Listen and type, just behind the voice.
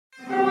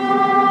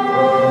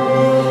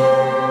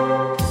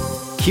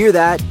Hear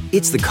that?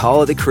 It's the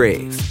call of the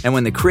Crave. And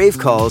when the Crave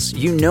calls,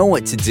 you know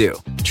what to do.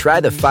 Try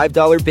the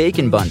 $5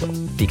 Bacon Bundle,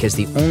 because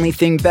the only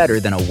thing better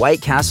than a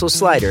White Castle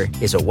slider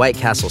is a White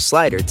Castle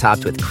slider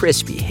topped with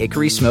crispy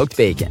hickory smoked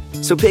bacon.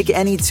 So pick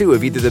any two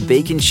of either the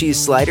Bacon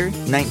Cheese Slider,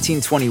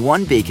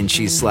 1921 Bacon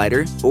Cheese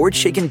Slider, or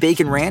Chicken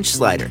Bacon Ranch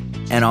Slider.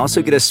 And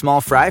also get a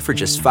small fry for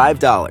just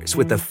 $5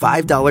 with the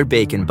 $5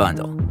 Bacon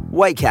Bundle.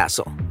 White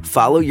Castle.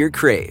 Follow your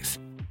Crave.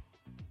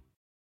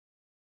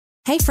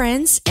 Hey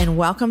friends, and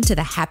welcome to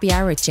the Happy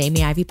Hour with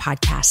Jamie Ivey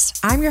podcast.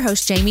 I'm your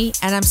host, Jamie,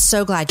 and I'm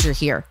so glad you're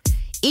here.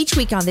 Each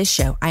week on this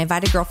show, I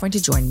invite a girlfriend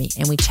to join me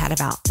and we chat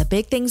about the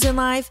big things in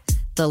life,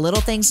 the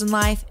little things in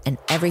life, and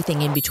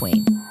everything in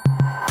between.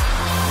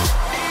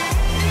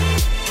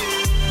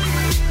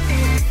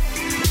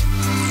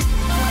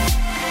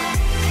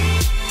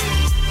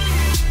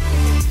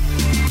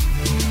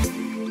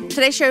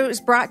 Today's show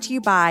is brought to you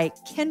by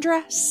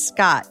Kendra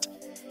Scott.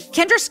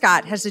 Kendra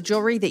Scott has the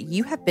jewelry that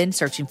you have been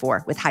searching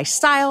for, with high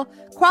style,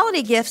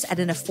 quality gifts at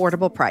an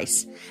affordable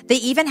price. They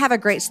even have a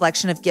great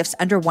selection of gifts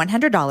under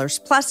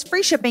 $100, plus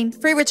free shipping,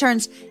 free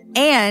returns,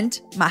 and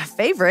my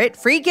favorite,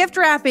 free gift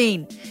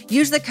wrapping.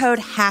 Use the code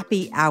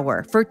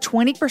HAPPYHOUR for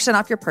 20%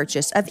 off your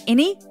purchase of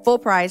any full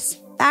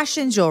price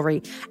fashion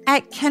jewelry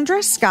at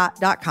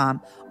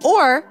kendrascott.com,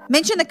 or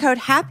mention the code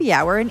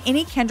HAPPYHOUR in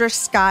any Kendra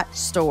Scott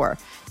store.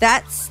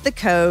 That's the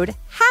code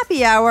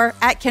HAPPYHOUR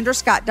at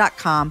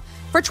kendrascott.com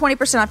for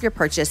 20% off your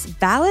purchase,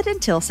 valid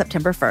until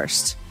September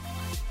 1st.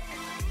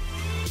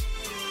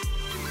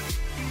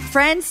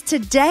 Friends,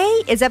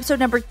 today is episode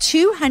number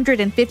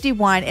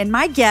 251, and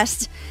my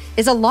guest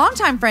is a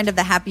longtime friend of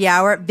the Happy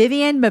Hour,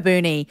 Vivian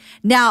Mabuni.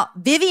 Now,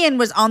 Vivian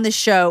was on the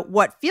show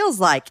what feels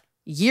like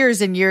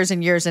years and years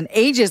and years and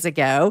ages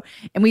ago,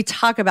 and we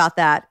talk about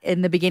that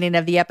in the beginning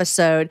of the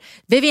episode.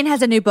 Vivian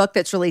has a new book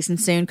that's releasing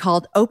soon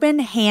called Open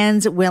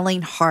Hands,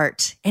 Willing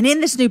Heart. And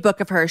in this new book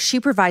of hers, she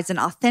provides an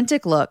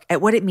authentic look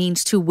at what it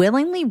means to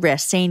willingly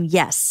risk saying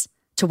yes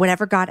to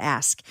whatever God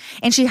asks.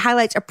 And she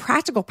highlights a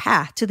practical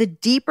path to the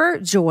deeper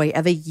joy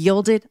of a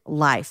yielded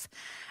life.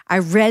 I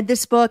read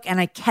this book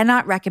and I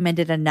cannot recommend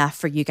it enough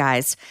for you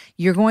guys.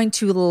 You're going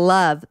to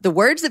love the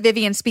words that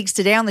Vivian speaks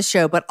today on the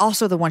show, but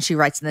also the one she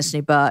writes in this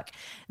new book.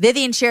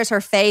 Vivian shares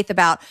her faith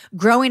about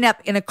growing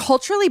up in a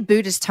culturally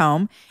Buddhist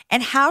home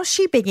and how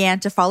she began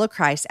to follow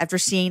Christ after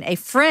seeing a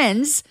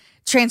friend's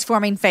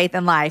transforming faith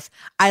and life.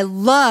 I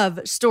love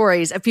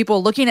stories of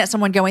people looking at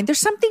someone going, there's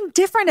something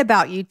different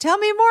about you. Tell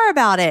me more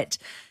about it.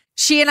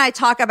 She and I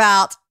talk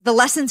about the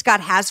lessons God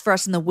has for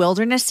us in the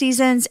wilderness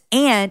seasons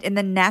and in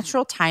the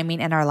natural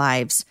timing in our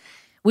lives.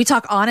 We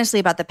talk honestly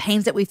about the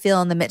pains that we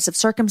feel in the midst of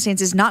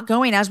circumstances not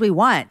going as we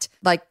want,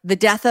 like the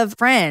death of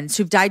friends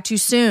who've died too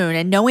soon,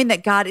 and knowing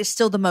that God is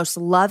still the most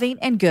loving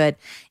and good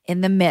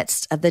in the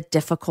midst of the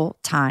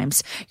difficult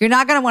times. You're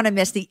not going to want to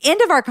miss the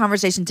end of our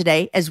conversation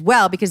today as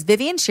well, because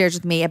Vivian shares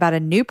with me about a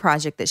new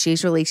project that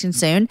she's releasing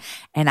soon,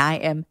 and I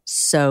am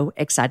so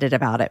excited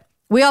about it.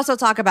 We also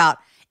talk about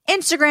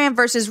Instagram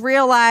versus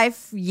real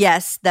life.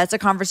 Yes, that's a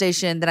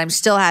conversation that I'm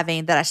still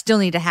having, that I still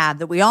need to have,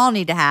 that we all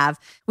need to have.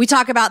 We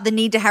talk about the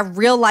need to have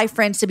real life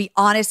friends to be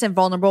honest and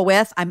vulnerable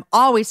with. I'm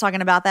always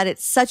talking about that.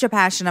 It's such a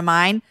passion of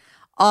mine.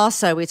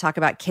 Also, we talk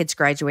about kids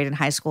graduating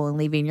high school and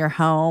leaving your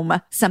home,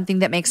 something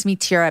that makes me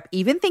tear up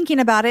even thinking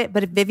about it.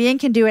 But if Vivian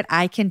can do it,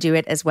 I can do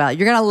it as well.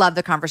 You're going to love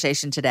the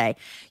conversation today.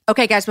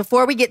 Okay, guys,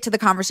 before we get to the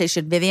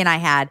conversation Vivian and I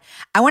had,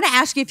 I want to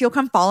ask you if you'll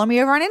come follow me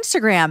over on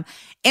Instagram.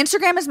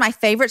 Instagram is my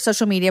favorite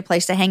social media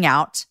place to hang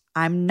out.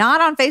 I'm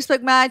not on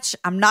Facebook much.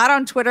 I'm not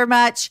on Twitter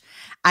much.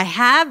 I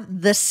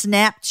have the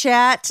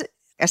Snapchat.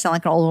 I sound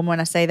like an old woman when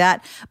I say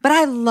that, but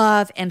I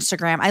love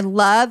Instagram. I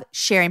love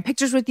sharing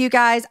pictures with you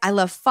guys. I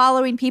love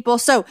following people.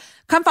 So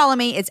come follow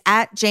me. It's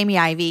at Jamie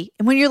Ivey.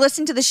 And when you're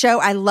listening to the show,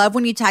 I love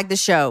when you tag the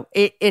show.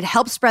 It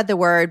helps spread the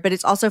word, but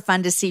it's also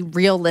fun to see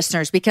real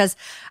listeners because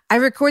I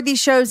record these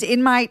shows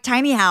in my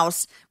tiny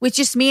house with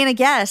just me and a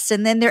guest,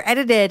 and then they're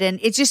edited, and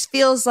it just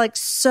feels like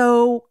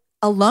so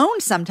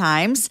alone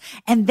sometimes.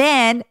 And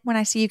then when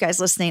I see you guys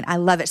listening, I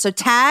love it. So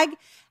tag,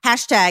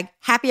 hashtag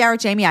Happy Hour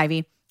Jamie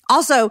Ivey.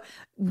 Also,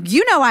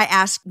 you know, I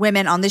ask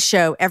women on this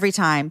show every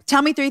time,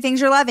 tell me 3 things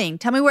you're loving.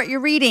 Tell me what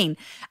you're reading.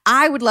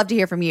 I would love to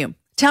hear from you.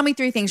 Tell me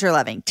 3 things you're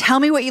loving. Tell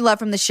me what you love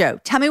from the show.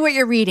 Tell me what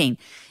you're reading.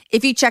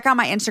 If you check out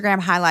my Instagram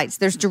highlights,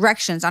 there's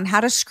directions on how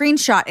to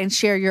screenshot and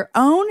share your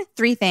own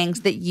 3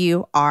 things that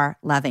you are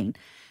loving.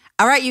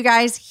 All right, you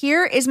guys,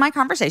 here is my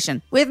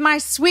conversation with my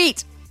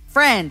sweet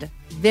friend,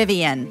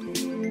 Vivian.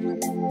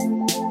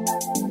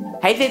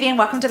 Hey, Vivian,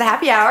 welcome to the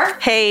Happy Hour.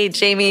 Hey,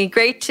 Jamie.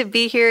 Great to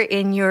be here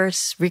in your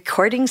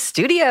recording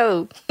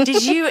studio.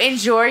 Did you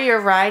enjoy your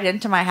ride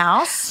into my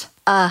house?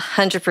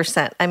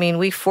 100%. I mean,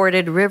 we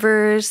forded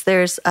rivers.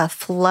 There's a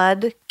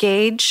flood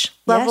gauge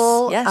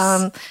level.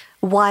 Yes.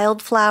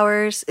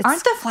 Wildflowers.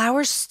 Aren't the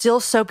flowers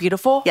still so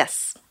beautiful?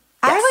 Yes.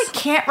 I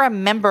can't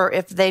remember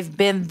if they've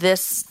been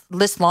this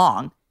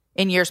long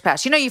in years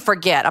past. You know, you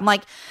forget. I'm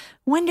like,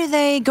 When do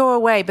they go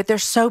away? But they're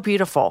so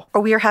beautiful.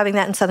 Or we are having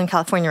that in Southern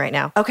California right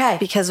now. Okay.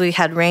 Because we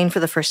had rain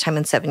for the first time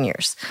in 7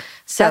 years.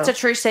 So That's a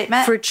true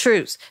statement? For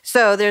truths.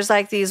 So there's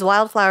like these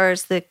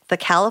wildflowers, the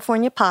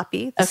California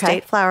poppy, the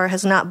state flower,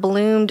 has not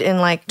bloomed in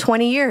like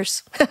 20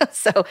 years.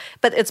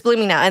 But it's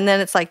blooming now. And then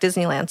it's like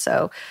Disneyland.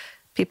 So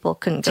people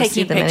couldn't go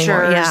see them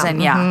anymore.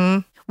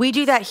 And we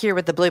do that here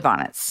with the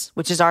bluebonnets,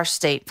 which is our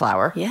state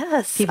flower.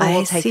 Yes. People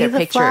will take their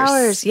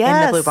pictures in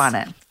the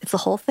bluebonnet. It's the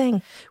whole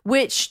thing.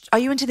 Which, are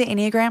you into the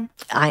Enneagram?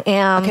 I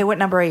am. Okay, what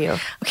number are you?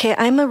 Okay,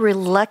 I'm a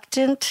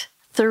reluctant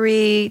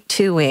 3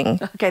 2-wing.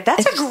 Okay,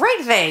 that's a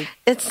great thing.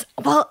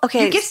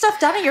 Okay. You get stuff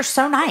done and you're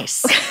so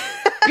nice.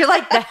 You're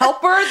like the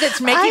helper that's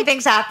making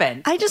things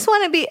happen. I just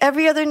want to be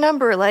every other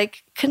number.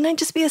 Like, couldn't I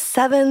just be a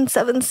 7?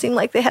 7 seem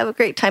like they have a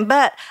great time.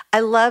 But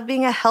I love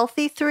being a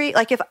healthy 3.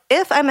 Like,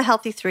 if I'm a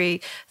healthy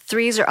 3,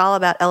 3s are all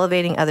about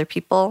elevating other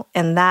people.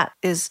 And that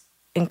is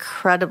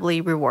incredibly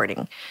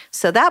rewarding.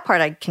 So that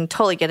part I can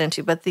totally get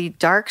into. But the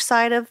dark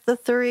side of the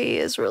 3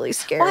 is really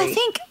scary. Well, I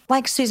think,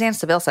 like Suzanne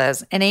Stabile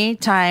says,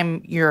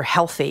 anytime you're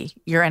healthy,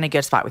 you're in a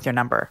good spot with your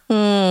number.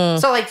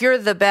 So, like, you're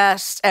the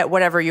best at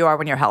whatever you are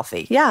when you're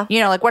healthy. Yeah. You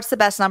know, like, what's the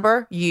best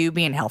number? You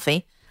being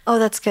healthy. Oh,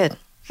 that's good.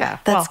 Yeah.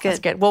 That's good. That's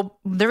good. Well,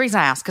 the reason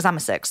I ask, because I'm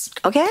a 6.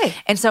 Okay.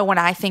 And so when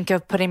I think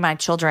of putting my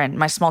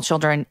small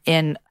children,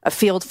 in a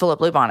field full of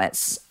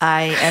bluebonnets,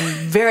 I am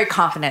very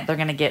confident they're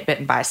going to get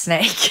bitten by a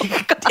snake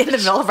in the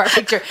middle of our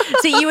picture.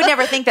 See, you would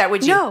never think that,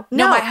 would you?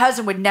 No. My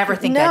husband would never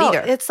think that either.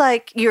 It's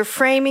like you're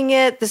framing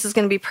it. This is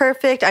going to be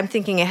perfect. I'm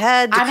thinking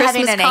ahead. I'm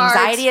having an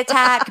anxiety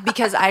attack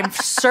because I'm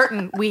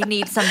certain we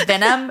need some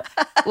venom.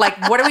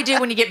 Like, what do we do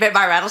when you get bit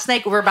by a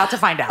rattlesnake? We're about to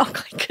find out. Oh,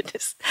 my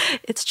goodness.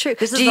 It's true.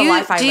 This is the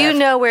life I live. Do you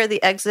know where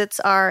the exits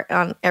are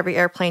on every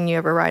airplane you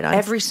ever ride on?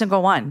 Every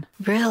single one.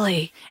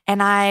 Really?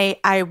 And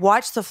I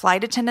watch the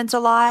flight attendants a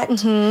lot.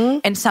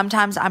 And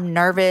sometimes I'm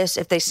nervous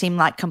if they seem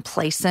like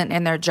complacent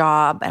in their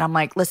job. And I'm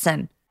like,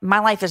 listen, my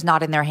life is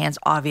not in their hands.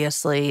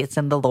 Obviously, it's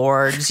in the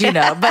Lord's,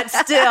 but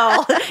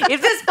still,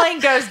 if this plane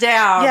goes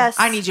down, yes.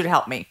 I need you to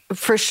help me.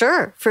 For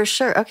sure.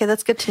 Okay,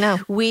 that's good to know.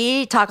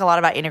 We talk a lot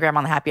about Enneagram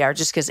on the happy hour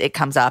just because it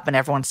comes up and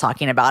everyone's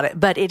talking about it.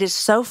 But it is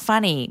so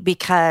funny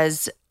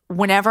because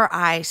whenever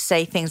I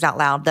say things out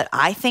loud that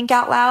I think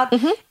out loud,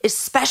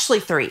 especially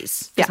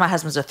 3s, because my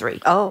husband's a 3.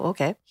 Oh,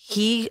 okay.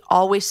 He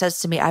always says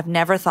to me, I've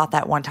never thought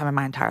that one time in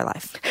my entire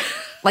life.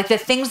 Like the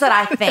things that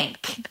I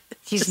think,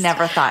 he's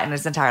never thought in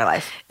his entire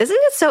life. Isn't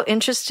it so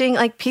interesting?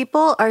 Like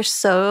people are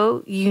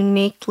so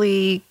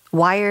uniquely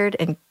wired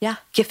and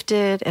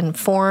gifted and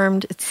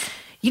formed.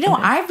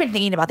 I've been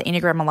thinking about the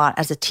Enneagram a lot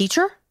as a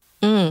teacher.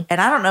 And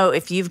I don't know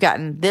if you've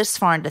gotten this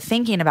far into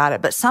thinking about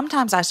it, but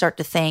sometimes I start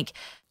to think,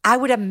 I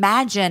would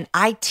imagine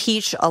I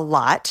teach a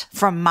lot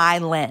from my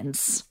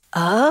lens.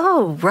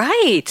 Oh,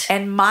 right.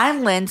 And my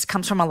lens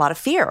comes from a lot of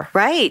fear.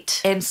 Right.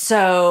 And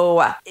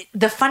so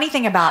the funny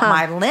thing about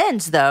my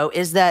lens, though,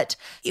 is that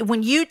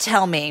when you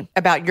tell me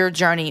about your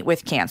journey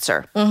with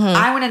cancer,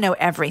 I want to know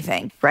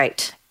everything.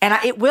 Right. And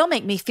it will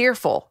make me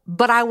fearful.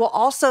 But I will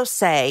also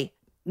say,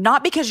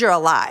 not because you're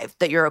alive,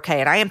 that you're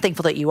okay, and I am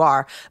thankful that you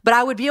are, but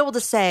I would be able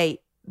to say,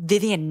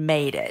 Vivian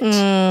made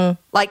it.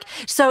 Like,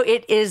 so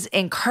it is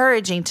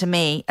encouraging to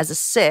me as a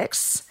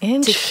 6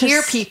 to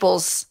hear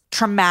people's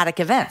traumatic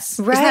events.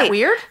 Right. Isn't that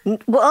weird?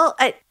 Well,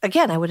 I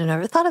would have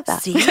never thought of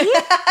that. See?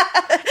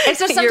 And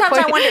so sometimes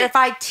I wonder if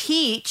I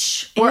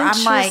teach where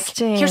I'm like,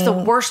 here's the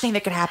worst thing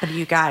that could happen to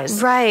you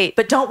guys. Right.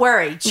 But don't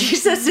worry.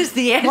 Jesus is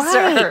the answer.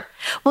 Right.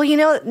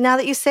 Well, now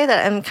that you say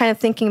that, I'm kind of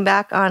thinking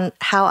back on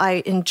how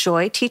I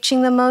enjoy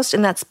teaching the most,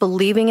 and that's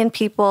believing in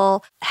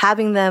people,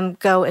 having them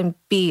go and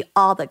be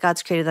all that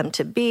God's created them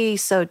to be.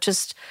 So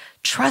just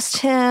trust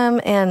him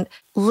and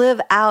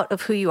live out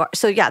of who you are.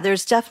 So yeah,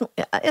 there's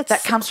definitely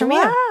that comes from you.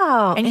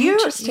 Wow, and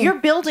you're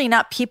building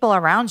up people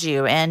around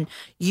you, and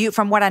you,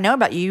 from what I know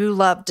about you, you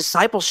love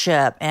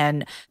discipleship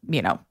and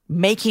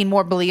making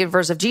more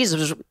believers of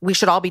Jesus, which we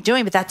should all be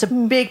doing. But that's a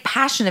big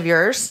passion of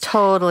yours,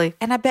 totally.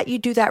 And I bet you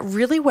do that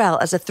really well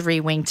as a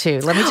 3-wing too.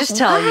 Let me just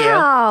tell you.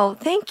 Wow,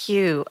 thank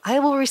you. I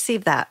will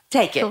receive that.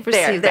 Take it.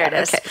 There it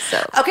is.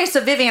 Okay,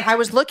 so Vivian, I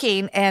was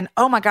looking, and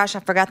oh my gosh,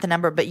 I forgot the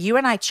number, but you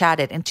and I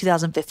chatted in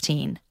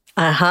 2015.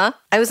 I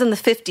was in the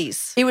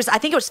 50s. I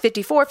think it was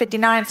 54,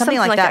 59, something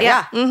like that.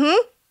 Yeah.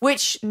 Mm-hmm.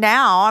 Which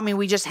now, I mean,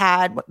 we just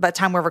had, by the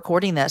time we're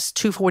recording this,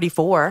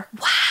 244.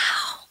 Wow.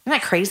 Isn't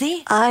that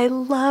crazy? I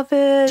love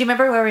it. Do you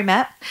remember where we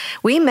met?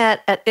 We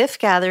met at IF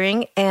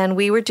Gathering, and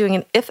we were doing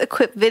an IF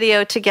Equip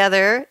video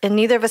together, and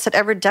neither of us had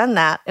ever done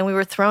that. And we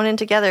were thrown in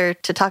together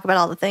to talk about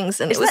all the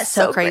things. And Isn't it was that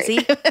so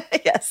crazy?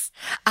 Yes.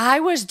 I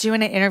was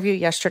doing an interview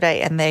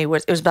yesterday, and it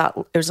was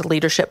a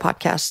leadership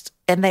podcast.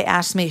 And they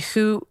asked me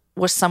who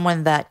was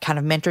someone that kind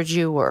of mentored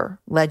you or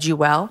led you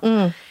well.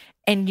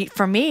 And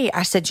for me,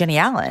 I said Jenny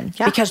Allen,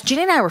 because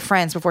Jenny and I were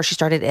friends before she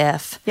started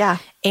IF. Yeah.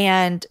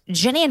 And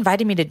Jenny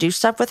invited me to do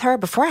stuff with her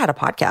before I had a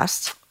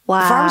podcast.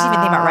 Wow. Before I was even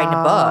thinking about writing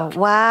a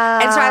book. Wow.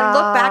 And so I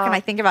look back and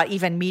I think about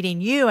even meeting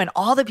you and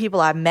all the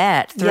people I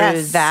met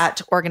through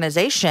that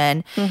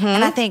organization.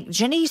 And I think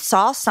Jenny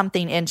saw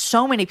something in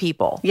so many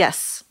people.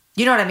 Yes.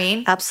 You know what I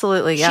mean?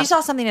 Absolutely. Yeah. She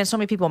saw something in so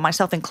many people,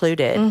 myself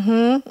included,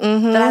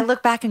 that I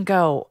look back and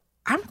go,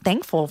 I'm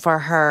thankful for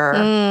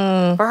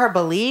her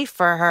belief,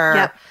 for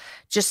her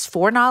just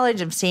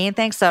foreknowledge of seeing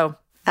things. So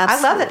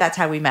I love that that's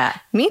how we met.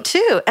 Me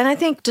too. And I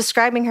think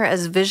describing her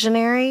as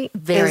visionary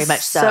Very is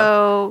much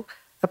so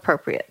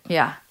appropriate.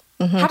 Yeah.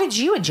 How did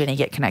you and Jenny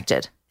get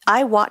connected?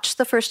 I watched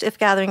the first IF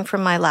gathering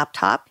from my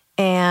laptop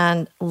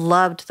and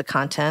loved the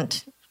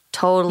content.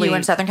 Totally. You were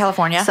in Southern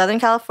California? Southern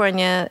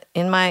California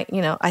in my,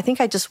 I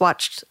think I just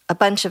watched a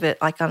bunch of it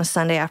like on a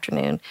Sunday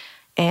afternoon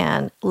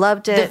and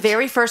loved it. The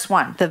very first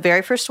one. The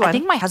very first one. I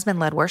think my husband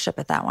led worship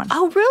at that one.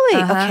 Oh,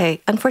 really? Okay.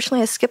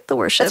 Unfortunately, I skipped the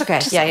worship. That's okay.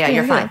 Just,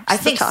 You're fine. I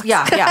think,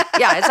 yeah,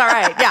 it's all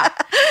right. Yeah.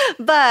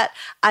 But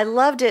I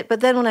loved it.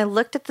 But then when I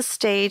looked at the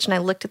stage and I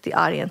looked at the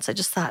audience, I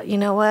just thought, you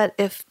know what?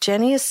 If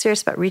Jenny is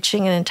serious about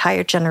reaching an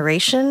entire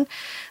generation,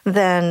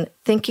 then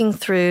thinking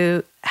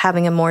through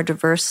having a more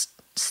diverse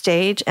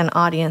stage and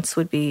audience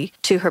would be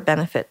to her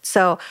benefit.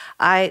 So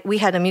we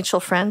had a mutual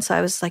friend. So I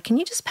was like, can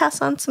you just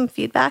pass on some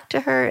feedback to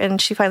her? And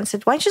she finally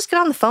said, why don't you just get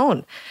on the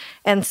phone?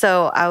 And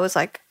so I was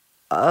like,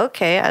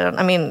 okay.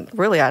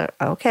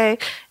 Okay.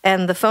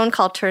 And the phone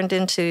call turned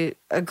into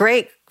a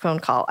great phone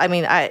call. I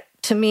mean,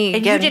 to me, and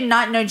again, you did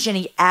not know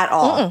Jenny at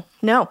all.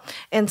 No.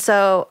 And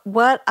so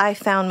what I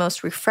found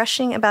most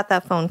refreshing about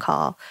that phone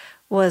call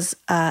was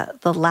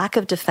the lack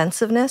of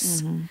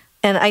defensiveness.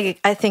 And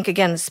I think,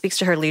 again, it speaks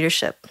to her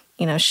leadership.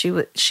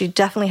 She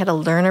definitely had a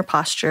learner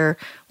posture,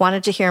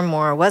 wanted to hear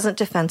more, wasn't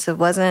defensive,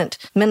 wasn't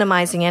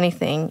minimizing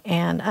anything.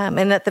 And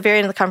at the very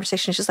end of the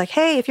conversation, she's like,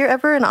 hey, if you're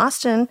ever in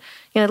Austin,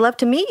 I'd love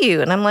to meet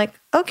you. And I'm like,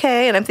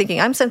 okay. And I'm thinking,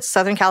 I'm in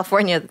Southern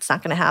California. That's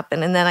not going to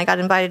happen. And then I got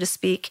invited to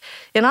speak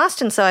in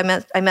Austin. So I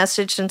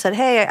messaged and said,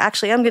 hey,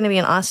 actually, I'm going to be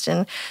in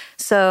Austin.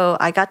 So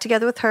I got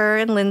together with her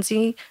and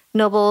Lindsay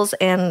Nobles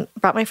and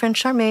brought my friend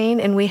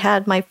Charmaine. And we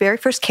had my very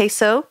first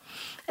queso.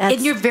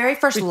 In your very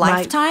first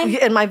lifetime?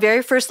 In my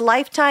very first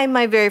lifetime,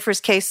 my very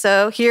first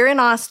queso here in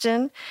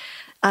Austin.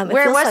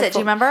 Where was it? Do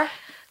you remember?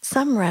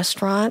 Some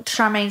restaurant.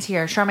 Charmaine's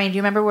here. Charmaine, do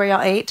you remember where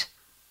y'all ate?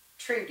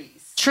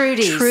 Trudy's.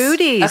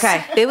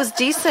 Okay. It was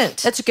decent.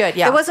 That's good,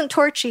 yeah. It wasn't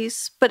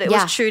Torchy's, but it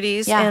was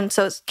Trudy's. Yeah. And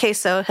so it's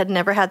queso. Had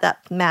never had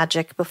that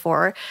magic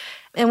before.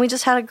 And we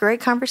just had a great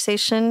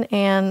conversation,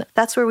 and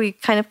that's where we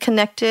kind of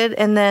connected.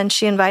 And then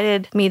she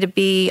invited me to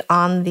be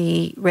on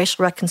the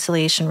Racial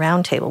Reconciliation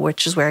Roundtable,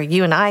 which is where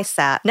you and I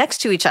sat next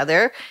to each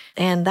other.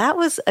 And that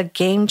was a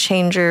game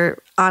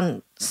changer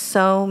on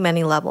so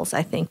many levels,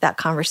 I think, that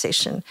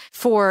conversation.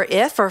 For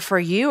IF or for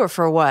you or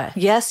for what?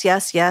 Yes.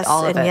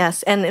 All of it.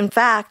 Yes. And in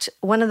fact,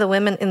 one of the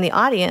women in the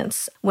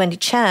audience, Wendy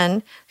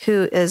Chen,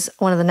 who is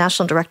one of the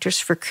national directors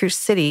for Cruise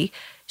City,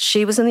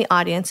 she was in the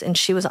audience and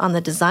she was on the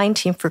design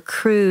team for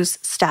Cruise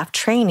staff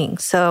training.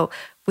 So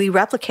we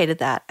replicated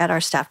that at our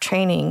staff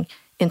training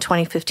in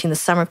 2015, the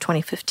summer of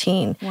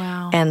 2015.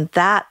 Wow. And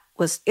that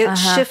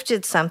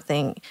shifted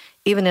something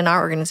even in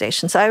our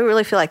organization. So I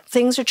really feel like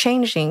things are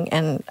changing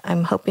and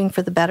I'm hoping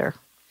for the better.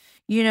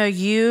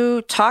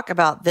 You talk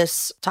about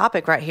this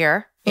topic right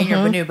here in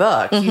your new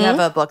book. You have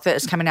a book that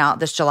is coming out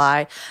this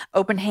July,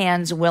 Open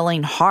Hands,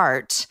 Willing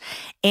Heart.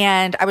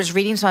 And I was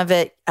reading some of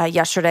it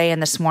yesterday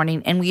and this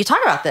morning, and you talk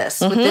about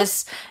this with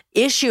this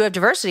issue of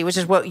diversity, which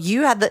is what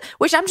you had,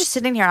 which I'm just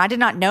sitting here and I did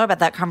not know about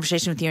that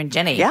conversation with you and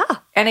Jenny. Yeah.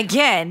 And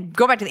again,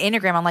 go back to the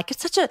Enneagram, I'm like,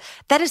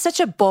 that is such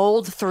a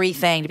bold 3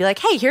 thing to be like,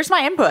 hey, here's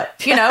my input.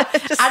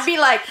 I'd be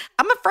like,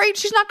 I'm afraid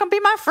she's not going to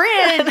be my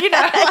friend,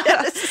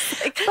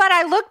 But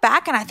I look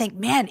back and I think,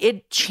 man,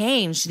 it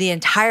changed the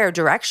entire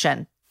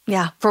direction.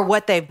 Yeah. For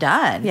what they've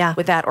done Yeah.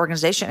 with that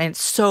organization. And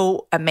it's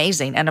so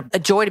amazing and a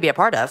joy to be a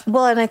part of.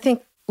 Well, and I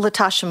think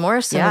Latasha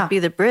Morrison would be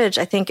the bridge.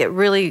 I think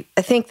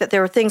that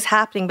there were things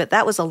happening, but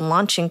that was a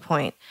launching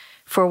point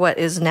for what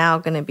is now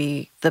going to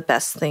be the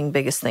best thing,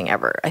 biggest thing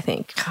ever, I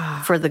think,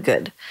 for the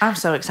good. I'm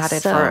so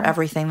excited for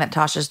everything that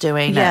Tasha's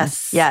doing.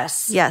 Yes.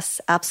 Yes,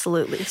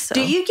 absolutely. So.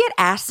 Do you get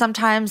asked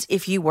sometimes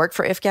if you work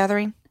for IF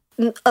Gathering?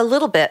 A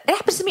little bit. It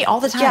happens to me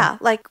all the time. Yeah.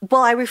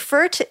 I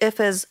refer to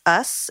IF as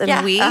us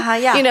and we. Yeah.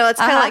 It's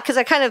kind of like, because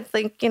I kind of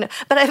think,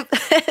 but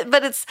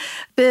but it's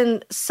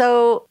been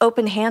so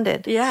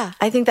open-handed. Yeah.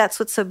 I think that's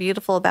what's so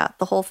beautiful about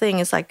the whole thing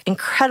is like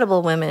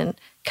incredible women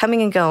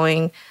coming and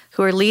going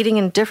who are leading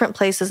in different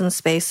places and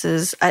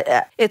spaces.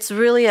 It's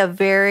really a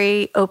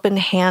very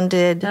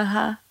open-handed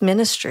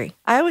ministry.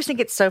 I always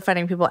think it's so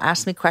funny when people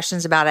ask me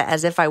questions about it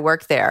as if I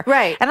work there.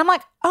 Right. And I'm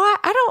like,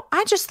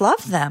 I just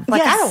love them.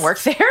 Like, I don't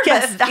work there,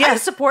 but I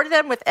support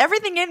them with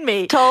everything in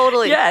me.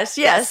 Totally.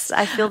 Yes.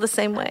 I feel the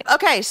same way.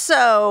 Okay,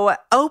 so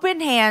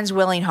Open Hands,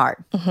 Willing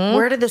Heart.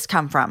 Where did this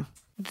come from?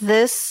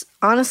 This,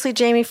 honestly,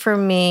 Jamie, for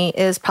me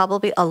is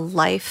probably a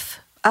life,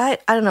 I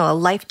don't know, a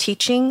life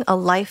teaching,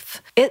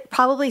 it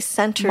probably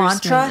centers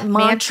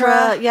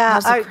Mantra. Yeah.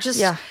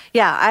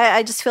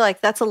 I just feel like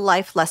that's a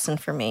life lesson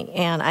for me.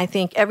 And I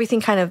think everything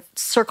kind of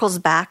circles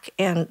back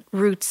and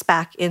roots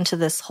back into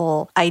this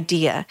whole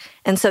idea.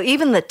 And so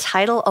even the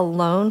title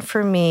alone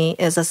for me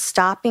is a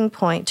stopping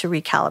point to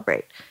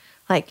recalibrate.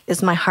 Like,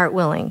 is my heart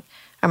willing?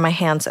 Are my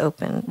hands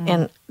open?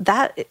 And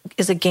that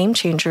is a game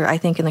changer, I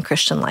think, in the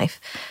Christian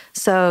life.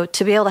 So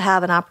to be able to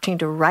have an opportunity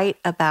to write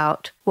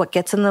about what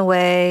gets in the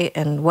way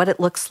and what it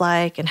looks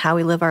like and how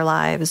we live our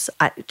lives,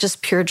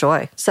 just pure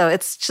joy. So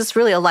it's just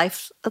really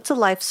it's a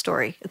life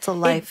story. It's a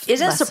life It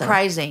isn't lesson.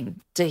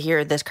 surprising to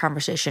hear this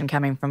conversation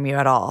coming from you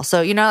at all.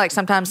 So, like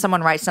sometimes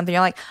someone writes something,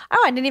 you're like,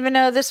 oh, I didn't even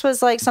know this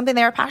was like something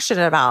they were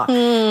passionate about.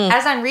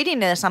 As I'm reading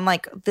this, I'm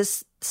like,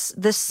 this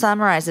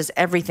summarizes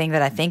everything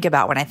that I think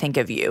about when I think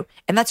of you.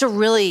 And that's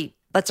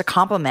a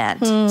compliment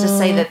to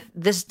say that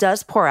this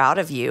does pour out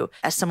of you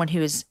as someone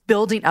who is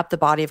building up the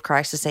body of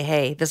Christ to say,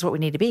 hey, this is what we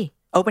need to be.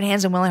 Open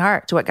hands and willing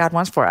heart to what God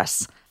wants for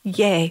us.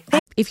 Yay.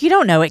 If you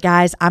don't know it,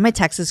 guys, I'm a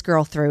Texas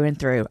girl through and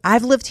through.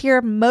 I've lived here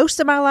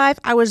most of my life.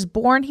 I was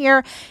born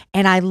here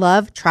and I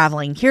love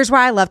traveling. Here's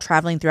why I love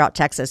traveling throughout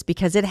Texas,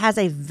 because it has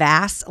a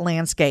vast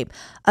landscape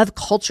of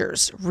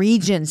cultures,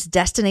 regions,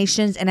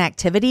 destinations, and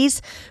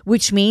activities,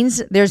 which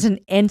means there's an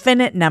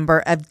infinite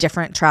number of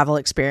different travel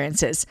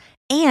experiences.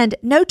 And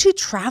no two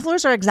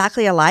travelers are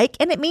exactly alike,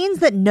 and it means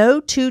that no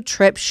two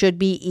trips should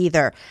be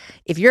either.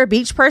 If you're a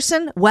beach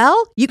person,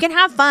 well, you can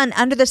have fun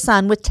under the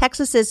sun with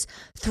Texas's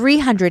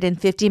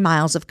 350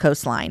 miles of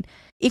coastline.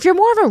 If you're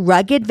more of a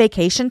rugged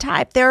vacation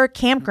type, there are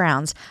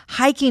campgrounds,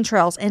 hiking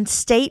trails, and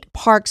state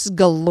parks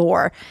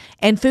galore.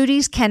 And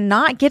foodies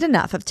cannot get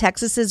enough of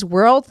Texas's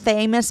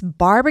world-famous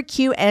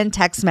barbecue and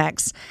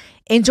Tex-Mex.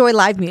 Enjoy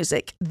live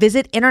music,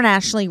 visit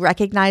internationally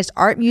recognized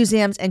art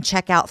museums, and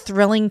check out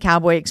thrilling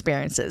cowboy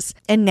experiences.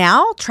 And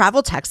now,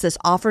 Travel Texas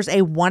offers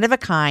a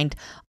one-of-a-kind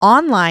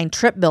online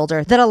trip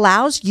builder that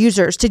allows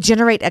users to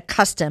generate a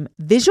custom,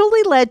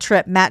 visually led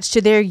trip matched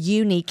to their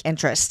unique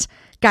interests.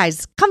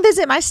 Guys, come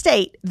visit my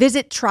state.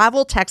 Visit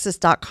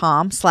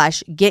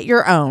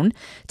traveltexas.com/getyourown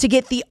to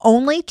get the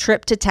only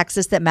trip to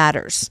Texas that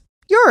matters.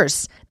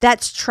 Yours.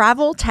 That's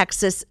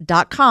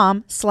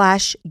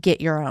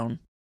traveltexas.com/getyourown.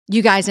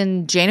 You guys,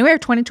 in January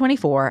of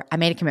 2024, I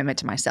made a commitment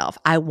to myself.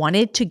 I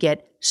wanted to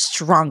get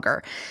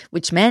stronger,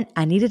 which meant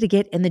I needed to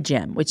get in the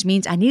gym, which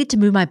means I needed to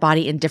move my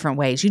body in different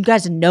ways. You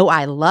guys know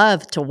I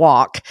love to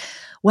walk.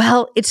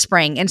 Well, it's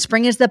spring, and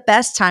spring is the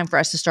best time for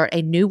us to start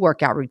a new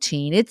workout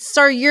routine. It's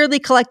our yearly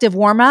collective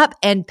warm-up,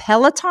 and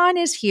Peloton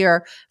is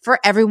here for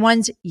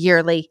everyone's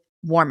yearly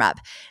warm-up.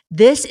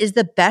 This is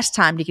the best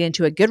time to get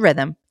into a good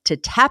rhythm, to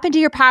tap into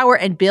your power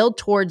and build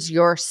towards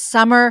your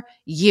summer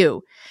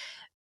you.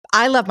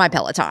 I love my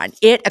Peloton.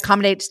 It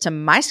accommodates to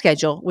my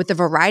schedule with a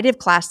variety of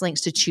class links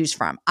to choose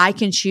from. I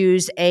can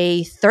choose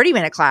a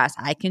 30-minute class.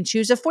 I can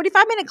choose a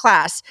 45-minute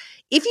class.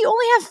 If you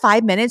only have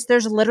 5 minutes,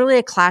 there's literally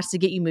a class to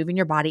get you moving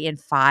your body in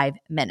 5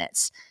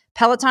 minutes.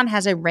 Peloton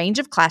has a range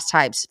of class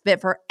types fit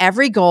for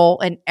every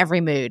goal and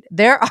every mood.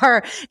 There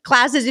are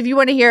classes if you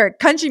want to hear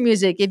country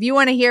music, if you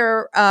want to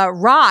hear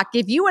rock,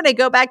 if you want to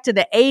go back to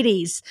the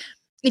 80s.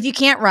 If you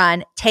can't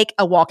run, take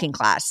a walking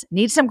class.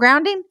 Need some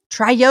grounding?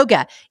 Try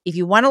yoga. If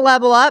you want to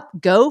level up,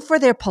 go for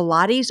their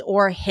Pilates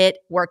or HIIT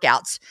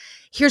workouts.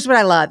 Here's what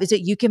I love is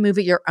that you can move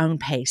at your own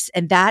pace.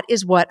 And that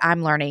is what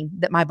I'm learning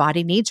that my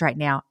body needs right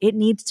now. It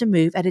needs to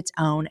move at its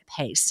own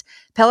pace.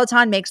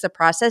 Peloton makes the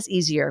process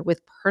easier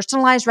with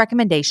personalized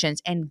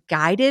recommendations and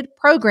guided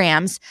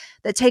programs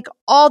that take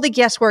all the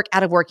guesswork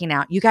out of working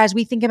out. You guys,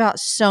 we think about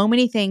so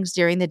many things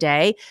during the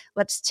day.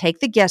 Let's take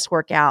the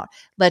guesswork out.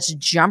 Let's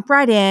jump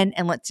right in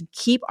and let's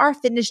keep our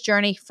fitness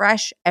journey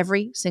fresh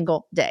every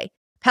single day.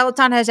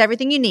 Peloton has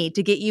everything you need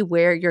to get you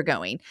where you're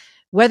going.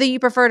 Whether you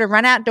prefer to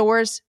run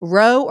outdoors,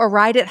 row or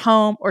ride at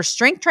home, or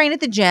strength train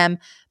at the gym,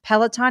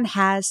 Peloton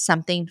has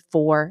something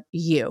for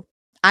you.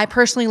 I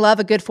personally love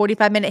a good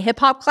 45-minute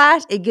hip-hop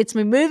class. It gets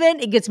me moving.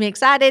 It gets me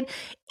excited.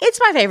 It's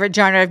my favorite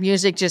genre of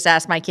music. Just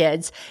ask my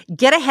kids.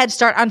 Get a head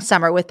start on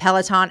summer with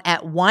Peloton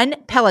at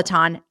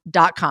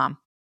onepeloton.com.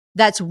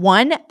 That's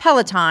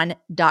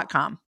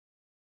onepeloton.com.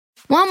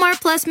 Walmart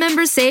Plus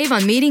members save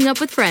on meeting up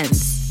with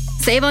friends.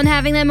 Save on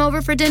having them over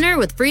for dinner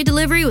with free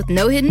delivery with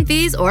no hidden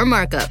fees or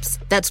markups.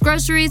 That's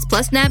groceries,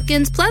 plus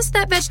napkins, plus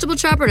that vegetable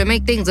chopper to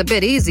make things a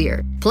bit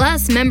easier.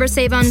 Plus, members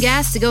save on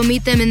gas to go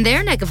meet them in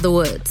their neck of the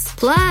woods.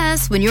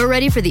 Plus, when you're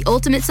ready for the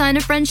ultimate sign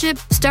of friendship,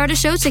 start a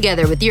show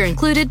together with your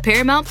included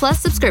Paramount Plus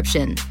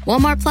subscription.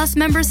 Walmart Plus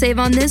members save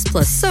on this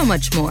plus so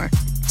much more.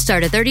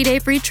 Start a 30-day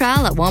free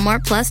trial at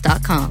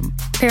walmartplus.com.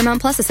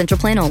 Paramount Plus Essential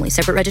Plan only.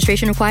 Separate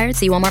registration required.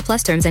 See Walmart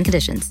Plus terms and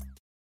conditions.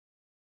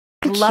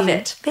 Love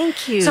it.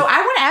 Thank you. So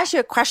I want to ask you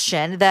a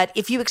question that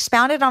if you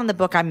expounded on the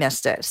book, I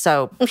missed it.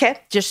 So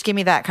just give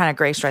me that kind of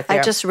grace right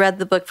there. I just read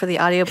the book for the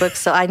audiobook,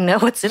 so I know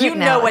what's in it now. You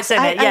know what's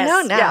in it, yes. I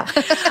know now.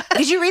 Yeah.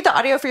 Did you read the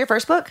audio for your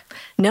first book?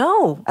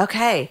 No.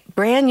 Okay.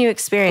 Brand new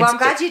experience. Well, I'm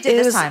glad you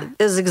did this time.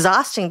 It was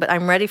exhausting, but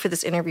I'm ready for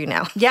this interview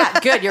now. Yeah,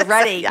 good. You're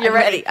ready. You're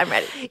ready. I'm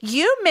ready.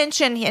 You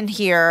mentioned in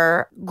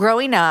here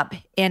growing up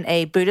in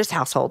a Buddhist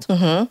household.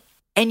 Mm-hmm.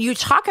 And you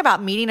talk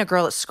about meeting a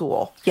girl at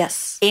school.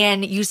 Yes.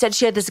 And you said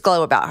she had this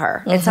glow about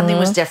her and something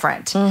was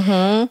different.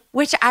 Mm-hmm.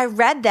 Which I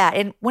read that.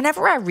 And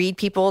whenever I read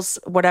people's,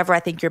 whatever I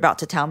think you're about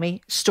to tell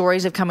me,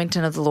 stories of coming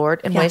to know the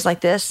Lord in ways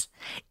like this,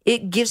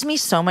 it gives me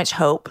so much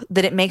hope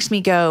that it makes me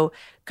go,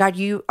 God,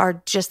 you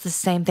are just the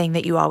same thing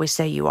that you always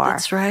say you are.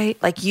 That's right.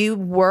 Like you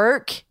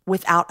work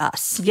without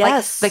us.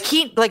 Yes.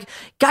 Like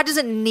God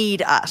doesn't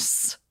need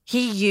us.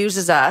 He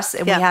uses us,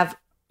 and we have,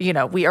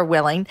 we are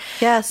willing.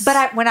 Yes.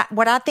 But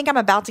what I think I'm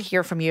about to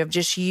hear from you of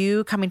just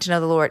you coming to know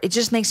the Lord, it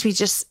just makes me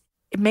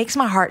it makes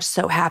my heart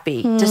so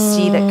happy to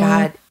see that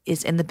God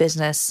is in the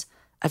business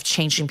of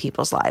changing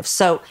people's lives.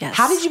 So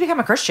how did you become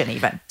a Christian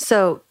even?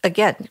 So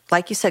again,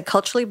 like you said,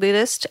 culturally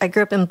Buddhist. I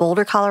grew up in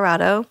Boulder,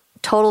 Colorado,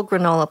 total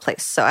granola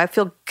place. So I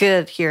feel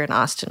good here in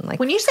Austin. Like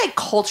when you say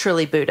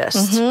culturally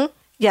Buddhist,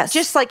 yes,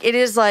 just like it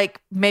is like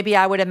maybe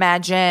I would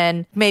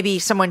imagine maybe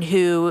someone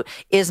who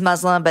is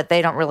Muslim, but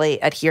they don't really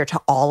adhere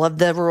to all of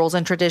the rules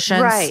and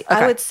traditions. Right. Okay.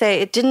 I would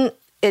say it didn't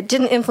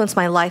influence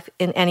my life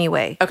in any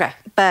way. Okay.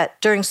 But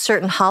during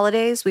certain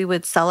holidays, we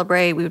would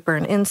celebrate, we would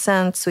burn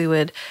incense, we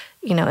would,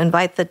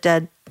 invite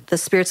the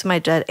spirits of my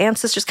dead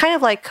ancestors, kind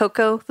of like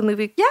Coco, the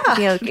movie.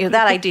 Yeah.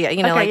 That idea,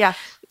 Okay,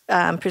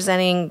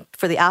 presenting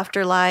for the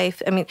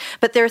afterlife. I mean,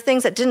 but there are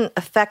things that didn't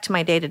affect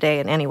my day to day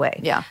in any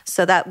way. Yeah.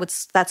 So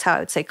that's how I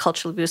would say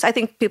culturally Buddhist. I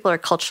think people are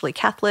culturally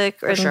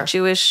Catholic or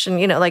Jewish and,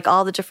 like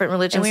all the different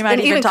religions. And we might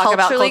even talk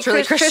about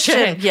culturally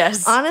Christian.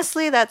 Yes.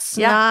 Honestly, that's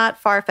not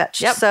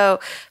far-fetched. Yep. So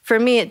for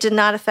me, it did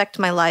not affect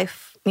my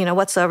life,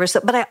 whatsoever.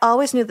 So, but I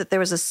always knew that there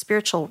was a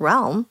spiritual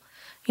realm.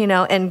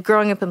 And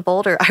growing up in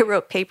Boulder, I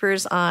wrote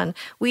papers on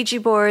Ouija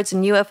boards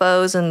and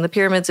UFOs and the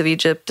pyramids of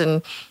Egypt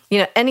and,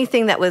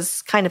 anything that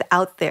was kind of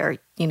out there,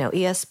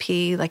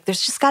 ESP, like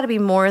there's just got to be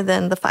more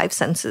than the five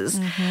senses.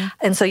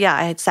 And so,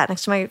 I had sat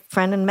next to my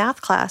friend in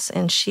math class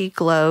and she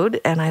glowed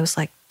and I was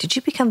like, did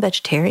you become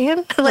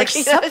vegetarian? like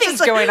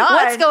something's going on.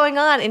 What's going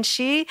on? And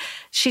she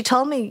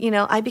told me,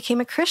 I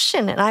became a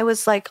Christian and I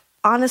was like,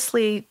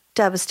 honestly,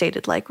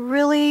 devastated. Like,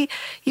 really?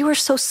 You were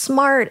so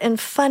smart and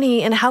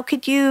funny. And how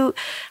could you,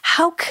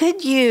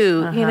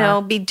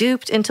 be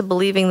duped into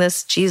believing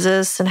this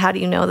Jesus? And how do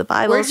you know the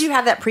Bible? Where did you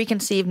have that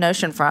preconceived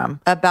notion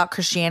from about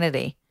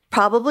Christianity?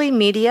 Probably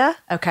media.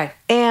 Okay.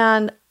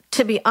 And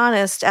to be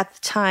honest, at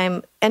the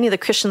time, any of the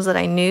Christians that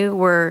I knew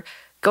were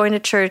going to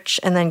church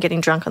and then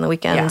getting drunk on the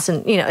weekends. Yeah.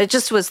 And, it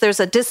just was, there's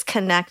a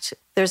disconnect.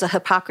 There's a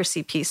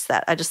hypocrisy piece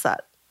that I just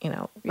thought,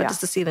 what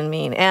does this even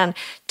mean? And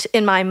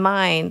in my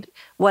mind,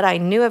 what I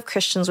knew of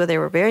Christians were they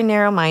were very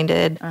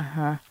narrow-minded,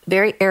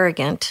 very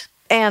arrogant,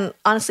 and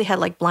honestly had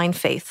like blind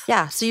faith.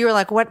 Yeah. So you were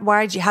like,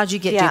 how'd you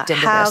get duped into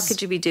this? How could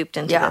you be duped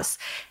into this?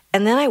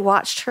 And then I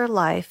watched her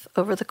life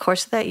over the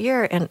course of that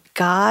year, and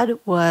God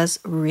was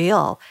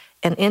real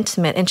and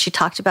intimate. And she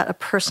talked about a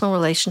personal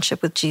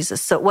relationship with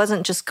Jesus. So it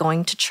wasn't just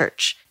going to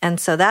church. And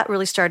so that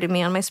really started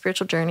me on my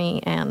spiritual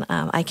journey. And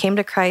I came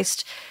to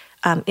Christ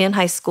in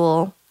high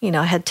school.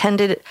 I had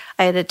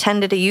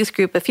attended a youth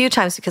group a few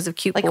times because of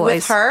cute boys. Like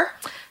with her?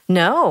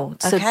 No,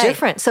 so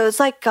different. So it's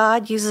like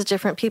God uses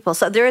different people.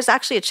 So there is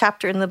actually a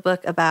chapter in the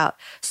book about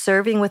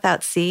serving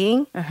without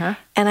seeing.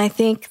 And I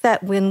think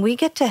that when we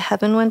get to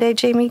heaven one day,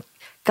 Jamie,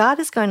 God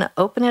is going to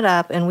open it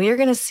up and we are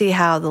going to see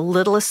how the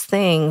littlest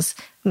things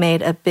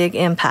made a big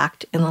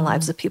impact in the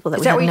lives of people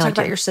that we had no idea. Is that what you talked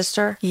about your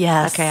sister?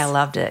 Yes. Okay, I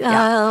loved it.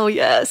 Yeah. Oh,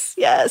 yes.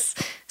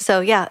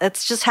 So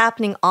it's just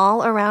happening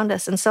all around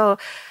us. And so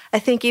I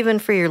think even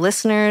for your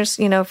listeners,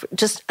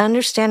 just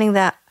understanding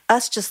that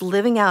us just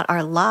living out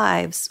our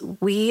lives,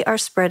 we are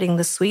spreading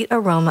the sweet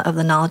aroma of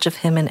the knowledge of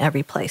Him in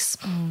every place.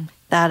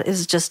 That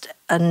is just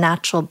a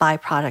natural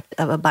byproduct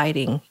of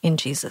abiding in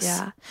Jesus.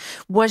 Yeah.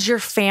 Was your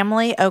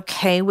family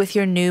okay with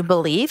your new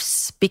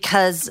beliefs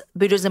because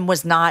Buddhism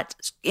was not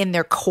in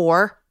their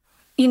core?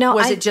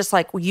 Was it just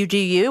like, you do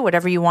you,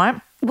 whatever you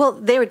want? Well,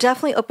 they were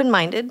definitely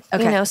open-minded,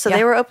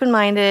 they were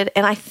open-minded.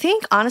 And I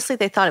think, honestly,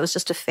 they thought it was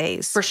just a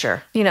phase. For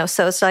sure.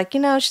 So it's like,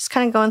 she's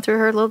kind of going through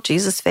her little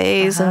Jesus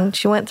phase and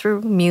she went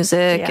through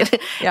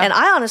music. Yeah. And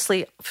I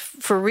honestly,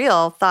 for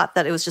real, thought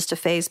that it was just a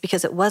phase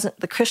because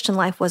the Christian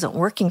life wasn't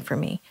working for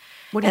me.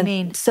 What do you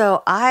mean?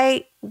 So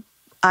I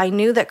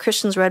knew that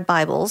Christians read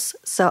Bibles,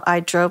 so I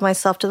drove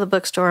myself to the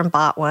bookstore and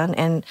bought one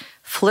and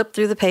flipped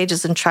through the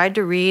pages and tried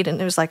to read. And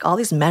there was like all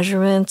these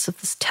measurements of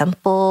this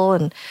temple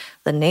and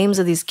the names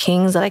of these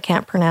kings that I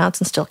can't pronounce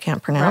and still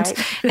can't pronounce.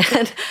 Right.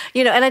 And,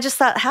 and I just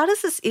thought, how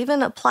does this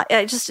even apply?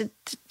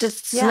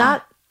 It's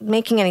not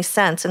making any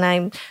sense. And I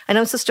know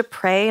I'm supposed to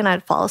pray and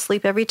I'd fall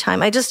asleep every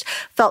time. I just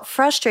felt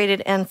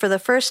frustrated. And for the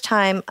first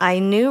time, I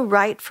knew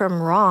right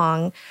from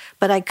wrong,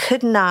 but I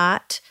could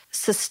not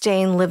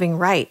sustain living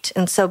right.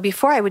 And so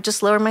before I would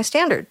just lower my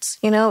standards,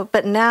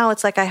 but now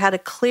it's like I had a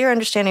clear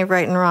understanding of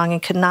right and wrong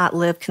and could not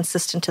live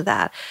consistent to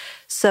that.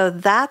 So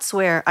that's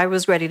where I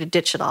was ready to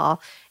ditch it all.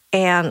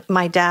 And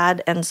my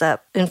dad ends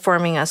up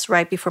informing us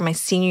right before my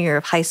senior year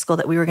of high school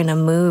that we were going to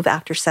move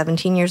after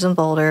 17 years in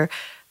Boulder,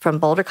 from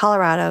Boulder,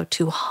 Colorado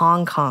to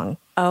Hong Kong.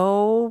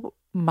 Oh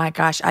my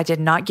gosh, I did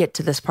not get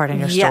to this part in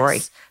your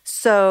story.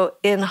 So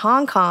in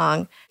Hong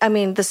Kong,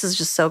 this is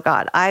just so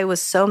God. I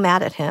was so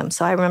mad at him.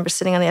 So I remember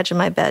sitting on the edge of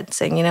my bed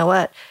saying, you know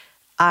what?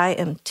 I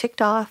am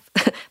ticked off,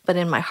 but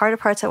in my heart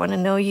of hearts, I want to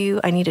know you.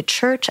 I need a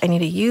church. I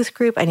need a youth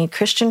group. I need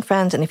Christian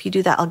friends. And if you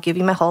do that, I'll give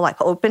you my whole life.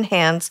 Open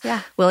hands,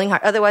 willing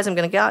heart. Otherwise, I'm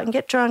going to go out and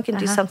get drunk and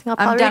do something I'll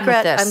probably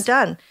regret. I'm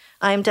done.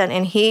 I'm done.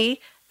 And he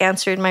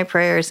answered my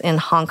prayers in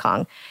Hong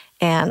Kong.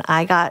 And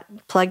I got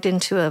plugged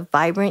into a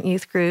vibrant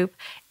youth group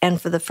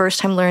and for the first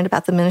time learned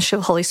about the ministry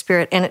of the Holy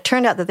Spirit. And it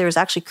turned out that there was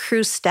actually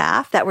cruise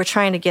staff that were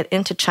trying to get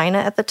into China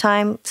at the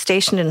time,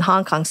 stationed in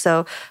Hong Kong.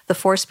 So the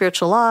 4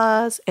 spiritual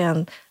laws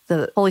and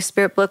the Holy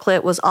Spirit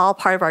booklet was all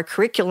part of our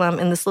curriculum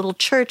in this little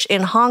church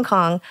in Hong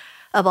Kong,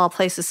 of all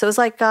places. So it was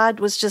like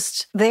God was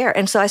just there.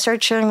 And so I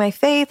started sharing my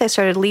faith. I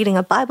started leading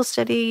a Bible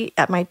study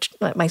at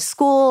my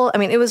school. I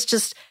mean, it was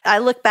just, I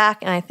look back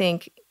and I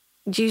think,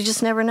 you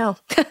just never know.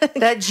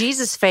 That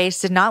Jesus face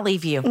did not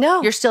leave you.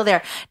 No. You're still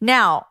there.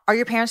 Now, are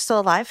your parents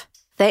still alive?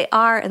 They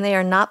are, and they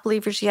are not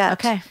believers yet.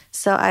 Okay.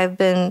 So I've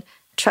been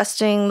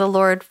trusting the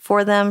Lord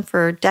for them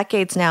for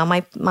decades now.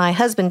 My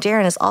husband,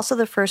 Darren, is also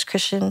the first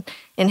Christian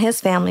in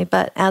his family,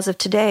 but as of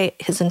today,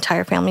 his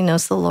entire family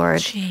knows the Lord.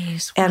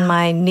 Jeez, wow. And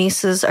my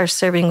nieces are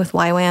serving with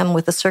YWAM,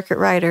 with the circuit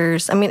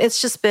riders. I mean,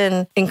 it's just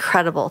been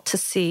incredible to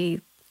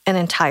see an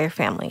entire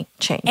family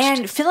change.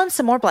 And fill in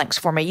some more blanks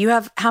for me. You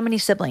have how many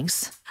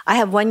siblings? I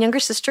have one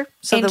younger sister.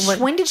 And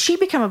when did she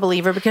become a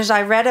believer? Because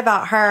I read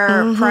about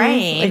her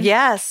praying.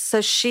 Yes.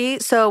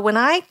 So when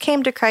I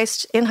came to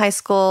Christ in high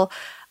school,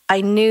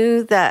 I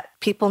knew that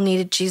people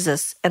needed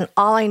Jesus. And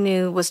all I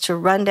knew was to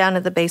run down to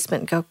the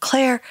basement and go,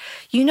 Claire,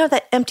 you know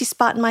that empty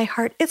spot in my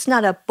heart? It's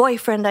not a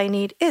boyfriend I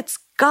need. It's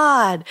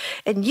God.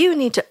 And you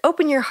need to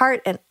open your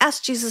heart and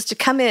ask Jesus to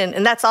come in.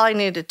 And that's all I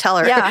needed to tell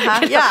her.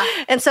 Yeah.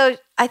 And so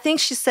I think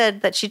she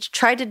said that she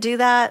tried to do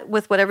that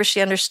with whatever she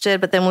understood.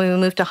 But then when we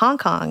moved to Hong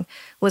Kong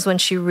was when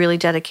she really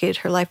dedicated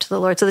her life to the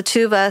Lord. So the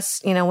two of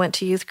us, went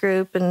to youth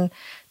group and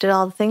did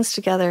all the things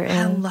together.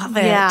 And I love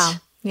it.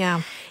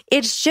 Yeah.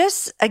 It's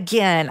just,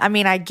 again, I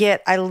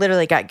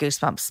literally got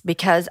goosebumps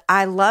because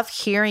I love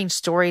hearing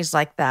stories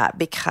like that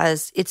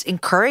because it's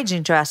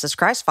encouraging to us as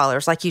Christ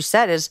followers. Like you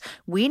said, is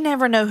we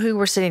never know who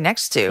we're sitting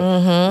next to.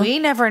 Mm-hmm. We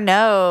never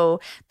know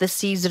the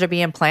seeds that are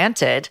being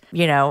planted,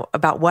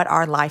 about what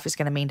our life is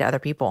going to mean to other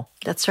people.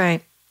 That's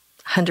right.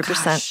 100%.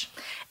 Gosh.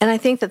 And I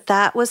think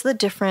that was the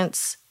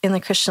difference in the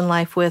Christian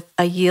life with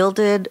a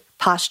yielded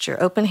posture,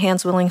 open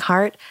hands, willing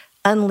heart,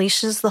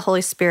 unleashes the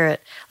Holy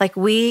Spirit. Like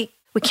we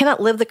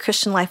cannot live the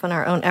Christian life on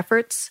our own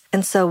efforts.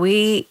 And so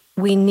we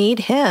need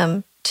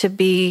him to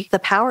be the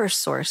power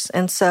source.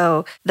 And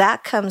so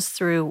that comes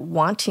through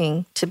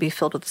wanting to be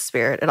filled with the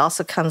Spirit. It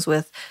also comes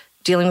with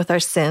dealing with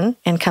our sin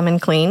and coming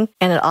clean.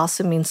 And it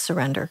also means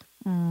surrender.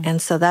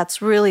 And so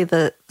that's really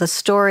the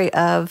story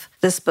of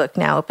this book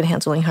now, Open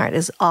Hands, Willing Heart,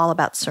 is all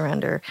about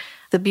surrender.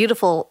 The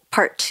beautiful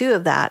part 2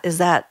 of that is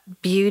that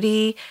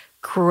beauty,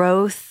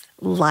 growth,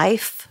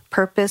 life,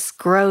 purpose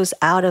grows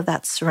out of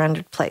that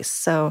surrendered place.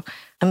 So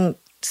I'm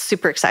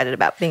super excited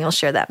about being able to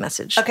share that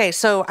message. Okay,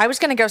 so I was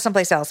going to go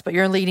someplace else, but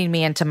you're leading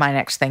me into my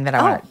next thing that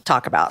I want to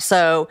talk about.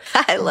 So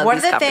I love one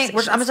these of the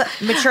things,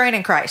 conversations. I'm maturing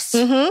in Christ.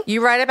 Mm-hmm.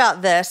 You write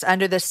about this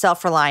under the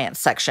self-reliance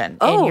section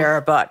in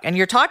your book, and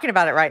you're talking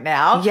about it right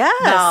now. Yes.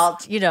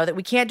 About, that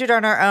we can't do it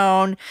on our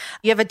own.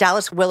 You have a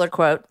Dallas Willard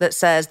quote that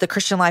says, the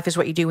Christian life is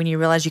what you do when you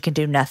realize you can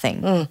do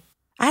nothing.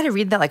 I had to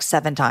read that like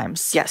 7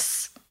 times.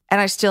 Yes. And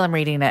I still am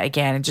reading it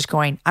again and just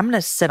going, I'm going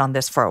to sit on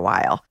this for a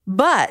while.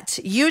 But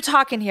you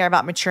talking here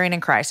about maturing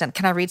in Christ, and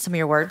can I read some of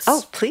your words?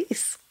 Oh,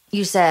 please.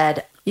 You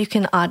said, you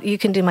can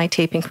do my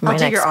taping for my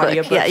next your book.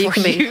 audiobook. Yeah, you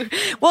can be.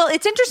 Well,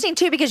 it's interesting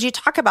too because you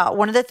talk about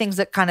one of the things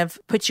that kind of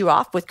put you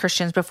off with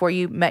Christians before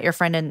you met your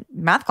friend in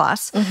math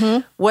class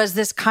was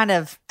this kind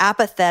of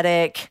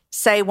apathetic,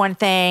 say one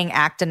thing,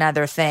 act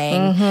another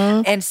thing.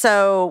 And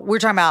so we're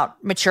talking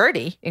about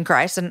maturity in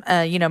Christ and,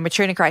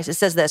 maturity in Christ. It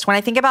says this, when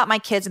I think about my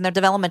kids in their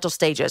developmental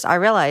stages, I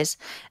realize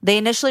they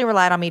initially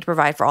relied on me to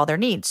provide for all their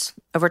needs.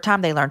 Over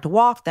time, they learned to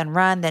walk, then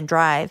run, then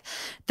drive.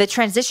 The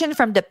transition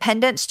from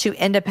dependence to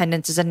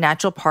independence is a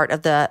natural part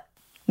of the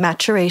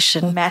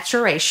maturation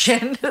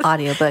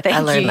audiobook. Thank I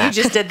learned you. that.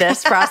 You just did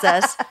this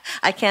process.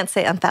 I can't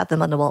say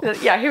unfathomable.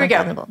 Yeah, here we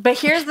go. But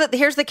here's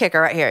the kicker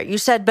right here. You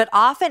said, but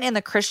often in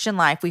the Christian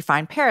life, we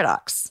find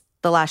paradox.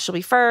 The last shall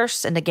be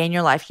first, and to gain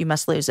your life, you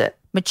must lose it.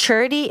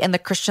 Maturity in the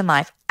Christian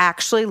life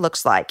actually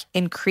looks like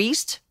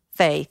increased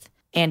faith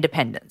and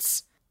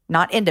dependence.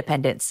 Not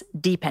independence,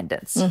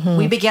 dependence.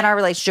 We begin our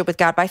relationship with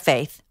God by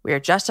faith. We are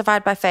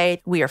justified by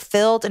faith. We are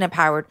filled and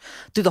empowered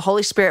through the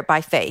Holy Spirit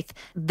by faith.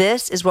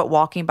 This is what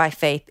walking by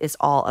faith is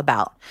all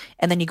about.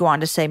 And then you go on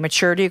to say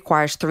maturity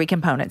requires 3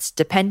 components: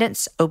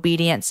 dependence,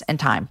 obedience, and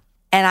time.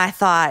 And I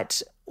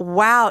thought,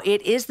 wow,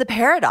 it is the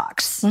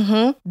paradox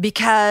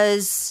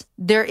because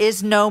there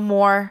is no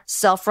more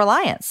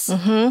self-reliance.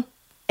 And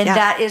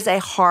that is a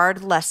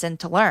hard lesson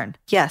to learn.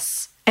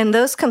 Yes. And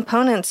those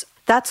components,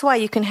 that's why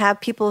you can have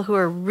people who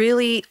are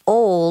really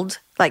old,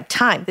 like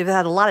time. They've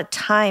had a lot of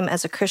time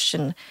as a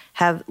Christian,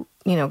 have,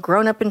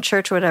 grown up in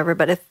church or whatever.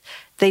 But if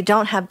they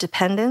don't have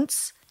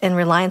dependence and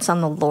reliance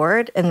on the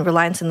Lord and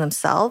reliance in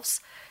themselves,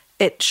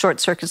 it short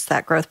circuits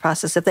that growth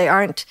process. If they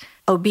aren't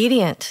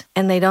obedient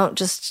and they don't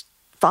just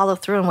follow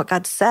through on what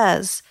God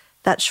says,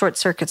 that short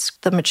circuits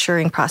the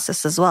maturing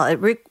process as well. It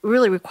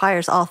really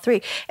requires all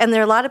three. And there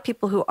are a lot of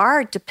people who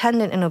are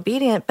dependent and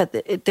obedient,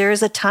 but there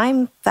is a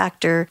time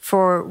factor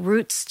for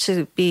roots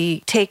to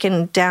be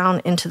taken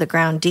down into the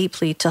ground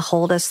deeply to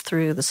hold us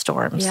through the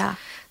storms. Yeah.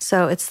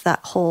 So it's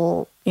that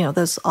whole,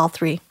 those all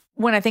three.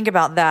 When I think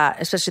about that,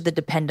 especially the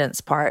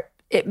dependence part,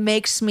 it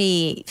makes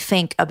me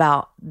think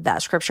about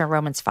that scripture in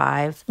Romans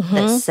 5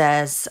 that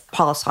says,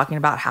 Paul is talking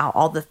about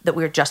how that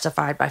we're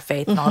justified by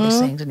faith and all these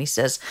things. And he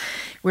says,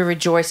 we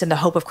rejoice in the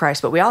hope of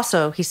Christ, but we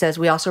also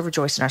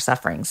rejoice in our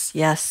sufferings.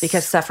 Yes.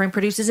 Because suffering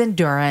produces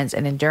endurance,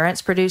 and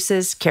endurance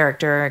produces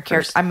character.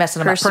 I'm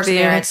messing up.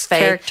 Perseverance, faith,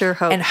 character,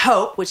 hope. And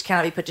hope, which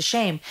cannot be put to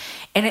shame.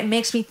 And it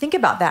makes me think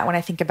about that when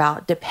I think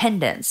about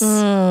dependence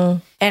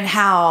and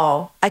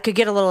how I could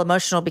get a little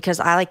emotional because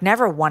I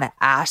never want to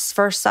ask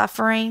for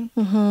suffering.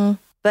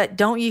 But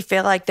don't you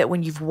feel like that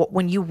when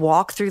you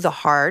walk through the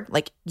hard,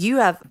 you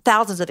have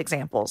thousands of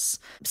examples.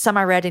 Some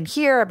I read in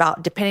here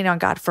about depending on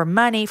God for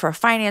money, for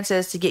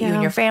finances to get you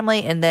and your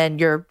family, and then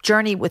your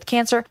journey with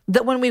cancer.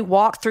 That when we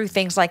walk through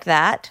things like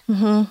that,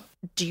 do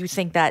you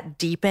think that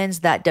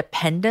deepens that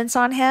dependence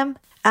on Him?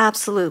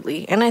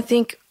 Absolutely. And I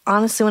think,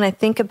 honestly, when I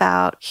think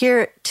about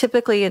here,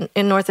 typically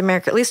in North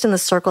America, at least in the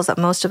circles that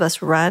most of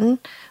us run,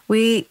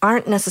 we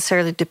aren't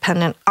necessarily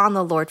dependent on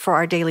the Lord for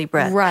our daily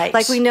bread. Right.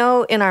 We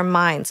know in our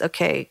minds,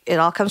 okay, it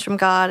all comes from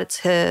God, it's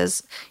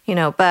His,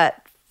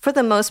 but for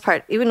the most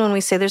part, even when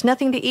we say there's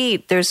nothing to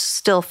eat, there's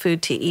still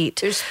food to eat.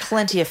 There's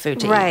plenty of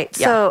food to eat. Right.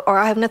 So, or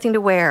I have nothing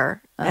to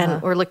wear.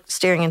 And we're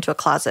staring into a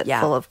closet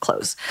full of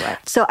clothes.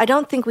 Right. So I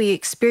don't think we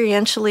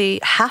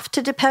experientially have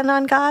to depend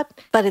on God,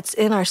 but it's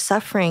in our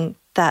suffering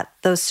that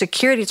those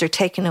securities are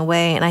taken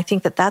away. And I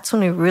think that that's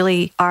when we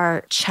really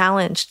are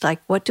challenged.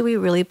 What do we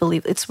really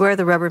believe? It's where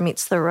the rubber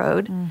meets the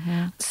road.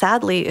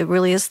 Sadly, it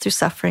really is through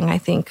suffering, I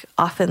think,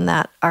 often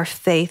that our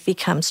faith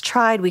becomes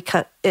tried.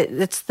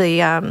 It's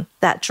the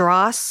that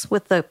dross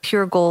with the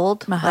pure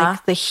gold.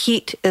 The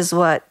heat is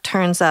what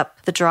turns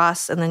up the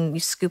dross, and then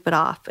you scoop it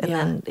off, and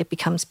then it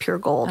becomes pure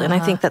gold. And I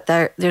think that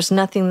there's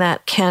nothing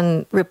that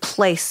can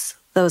replace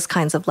those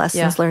kinds of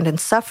lessons learned in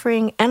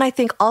suffering. And I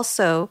think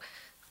also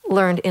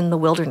learned in the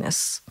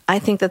wilderness. I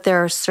think that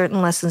there are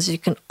certain lessons you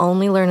can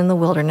only learn in the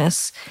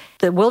wilderness.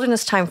 The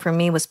wilderness time for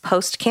me was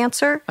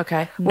post-cancer.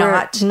 Okay.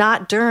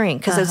 Not during,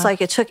 because it's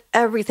it took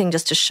everything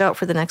just to show up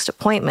for the next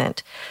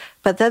appointment.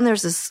 But then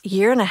there's this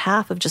year and a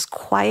half of just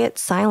quiet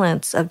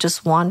silence, of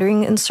just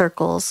wandering in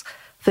circles,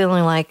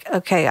 feeling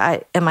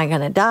okay, am I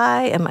going to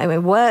die?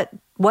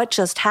 What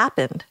just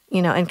happened?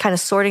 And kind of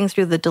sorting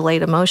through the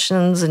delayed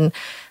emotions. And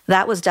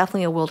that was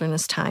definitely a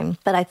wilderness time.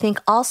 But I think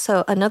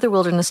also another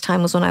wilderness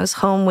time was when I was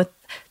home with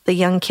the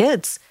young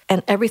kids,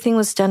 and everything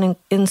was done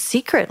in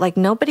secret.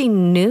 Nobody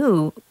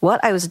knew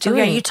what I was doing.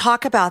 Yeah, you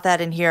talk about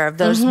that in here, of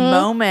those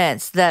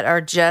moments that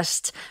are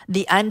just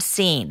the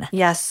unseen.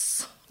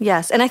 Yes.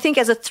 And I think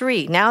as a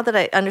 3, now that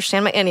I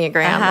understand my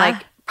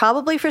Enneagram,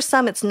 probably for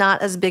some, it's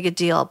not as big a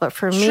deal. But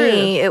for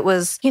me, it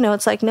was,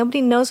 it's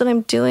nobody knows what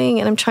I'm doing,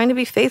 and I'm trying to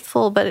be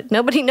faithful, but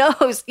nobody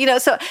knows,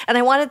 so, and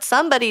I wanted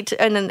somebody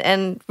to,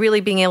 and really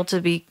being able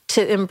to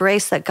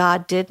embrace that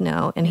God did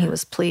know, and He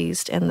was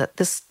pleased, and that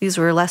these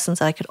were lessons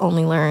that I could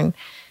only learn,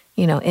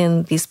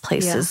 in these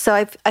places. So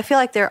I feel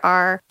like there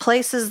are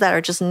places that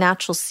are just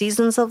natural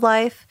seasons of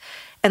life,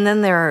 and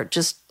then there are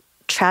just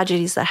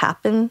tragedies that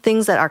happen,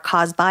 things that are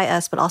caused by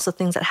us, but also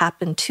things that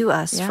happen to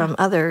us from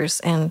others.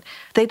 And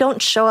they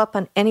don't show up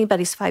on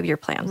anybody's 5-year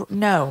plan.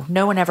 No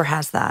one ever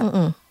has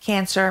that.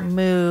 Cancer,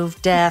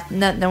 move, death.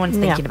 No one's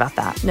thinking about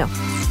that. No.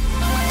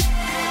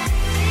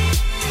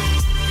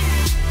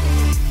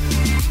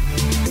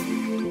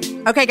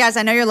 Okay, guys,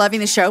 I know you're loving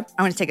the show.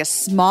 I want to take a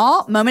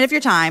small moment of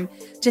your time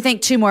to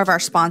thank 2 more of our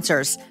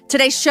sponsors.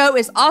 Today's show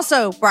is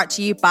also brought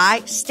to you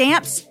by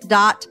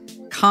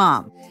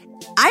Stamps.com.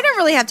 I don't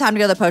really have time to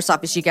go to the post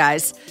office, you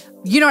guys.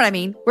 You know what I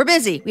mean? We're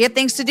busy. We have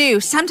things to do.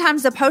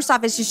 Sometimes the post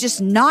office is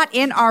just not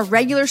in our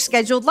regular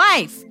scheduled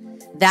life.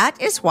 That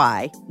is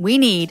why we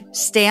need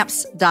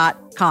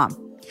Stamps.com.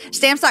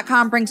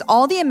 Stamps.com brings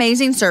all the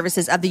amazing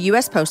services of the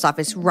U.S. Post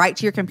Office right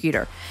to your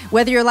computer.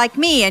 Whether you're like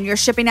me and you're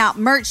shipping out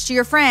merch to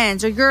your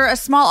friends, or you're a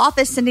small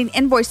office sending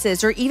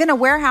invoices, or even a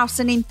warehouse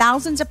sending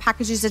thousands of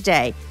packages a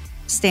day,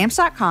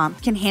 Stamps.com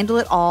can handle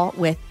it all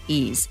with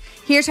ease.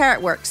 Here's how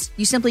it works.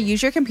 You simply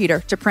use your computer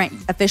to print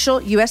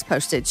official U.S.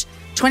 postage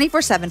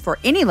 24/7 for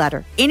any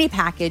letter, any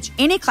package,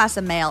 any class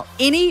of mail,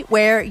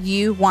 anywhere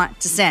you want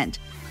to send.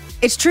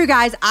 It's true,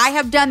 guys. I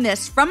have done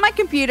this from my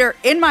computer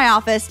in my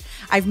office.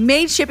 I've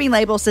made shipping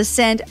labels to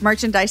send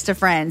merchandise to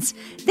friends.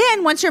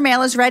 Then once your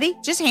mail is ready,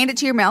 just hand it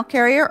to your mail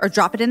carrier or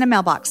drop it in a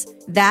mailbox.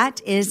 That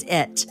is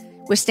it.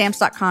 With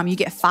Stamps.com, you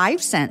get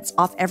 5 cents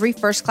off every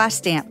first-class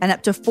stamp and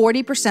up to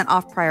 40%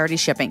 off priority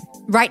shipping.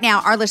 Right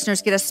now, our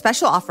listeners get a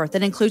special offer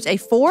that includes a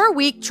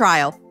 4-week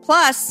trial,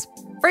 plus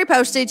free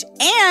postage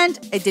and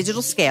a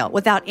digital scale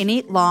without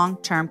any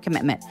long-term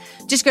commitment.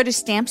 Just go to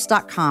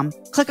Stamps.com,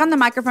 click on the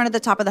microphone at the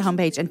top of the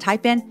homepage, and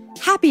type in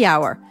Happy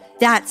Hour.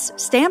 That's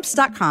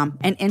Stamps.com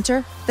and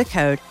enter the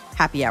code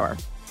Happy Hour.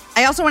 I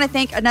I also want to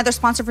thank another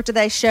sponsor for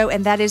today's show,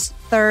 and that is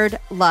Third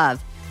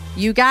Love.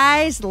 You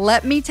guys,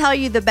 let me tell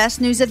you, the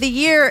best news of the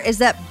year is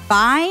that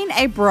buying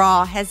a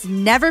bra has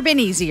never been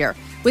easier,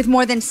 with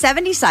more than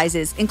 70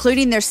 sizes,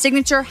 including their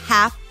signature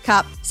half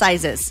cup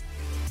sizes.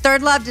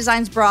 Third Love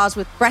designs bras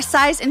with breast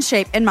size and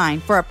shape in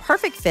mind for a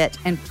perfect fit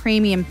and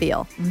premium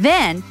feel.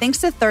 Then, thanks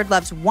to Third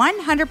Love's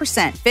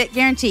 100% fit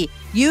guarantee,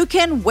 you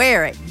can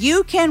wear it,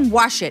 you can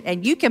wash it,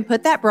 and you can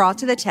put that bra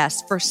to the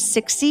test for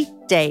 60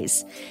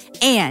 days.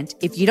 And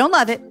if you don't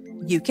love it,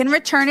 you can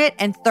return it,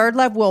 and Third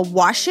Love will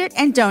wash it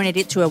and donate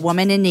it to a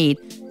woman in need.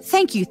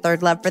 Thank you,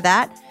 Third Love, for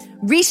that.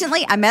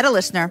 Recently, I met a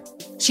listener.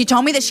 She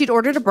told me that she'd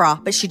ordered a bra,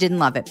 but she didn't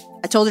love it.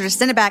 I told her to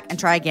send it back and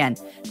try again.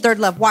 Third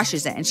Love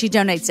washes it, and she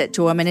donates it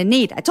to a woman in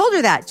need. I told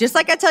her that, just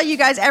like I tell you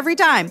guys every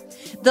time.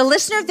 The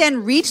listener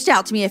then reached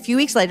out to me a few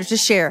weeks later to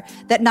share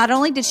that not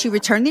only did she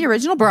return the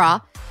original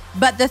bra,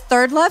 but the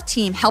Third Love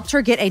team helped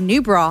her get a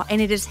new bra, and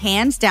it is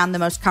hands down the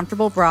most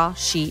comfortable bra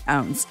she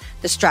owns.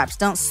 The straps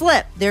don't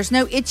slip. There's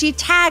no itchy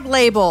tag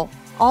label.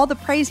 All the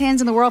praise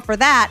hands in the world for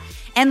that.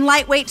 And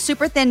lightweight,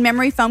 super thin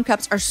memory foam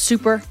cups are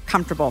super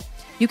comfortable.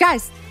 You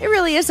guys, it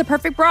really is a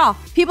perfect bra.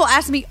 People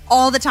ask me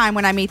all the time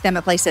when I meet them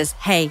at places,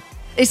 hey,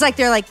 it's like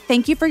they're like,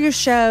 thank you for your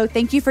show,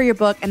 thank you for your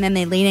book, and then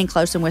they lean in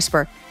close and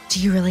whisper, do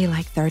you really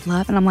like Third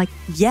Love? And I'm like,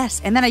 yes.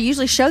 And then I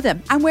usually show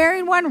them, I'm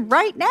wearing one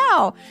right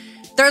now.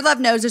 Third Love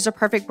knows there's a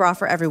perfect bra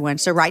for everyone.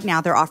 So right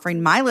now they're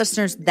offering my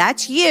listeners,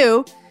 that's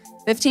you,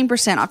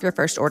 15% off your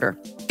first order.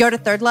 Go to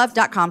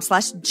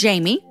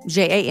thirdlove.com/Jamie,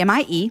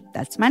 Jamie,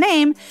 that's my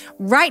name,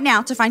 right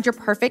now to find your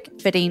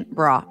perfect fitting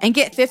bra and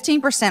get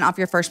 15% off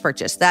your first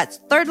purchase. That's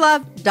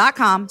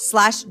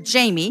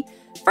thirdlove.com/Jamie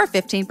for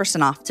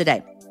 15% off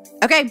today.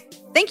 Okay,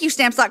 thank you,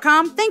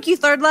 Stamps.com. Thank you,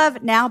 Third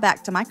Love. Now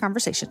back to my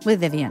conversation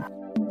with Vivian.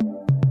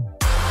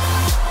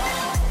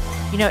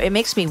 You know, it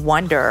makes me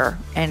wonder,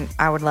 and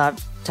I would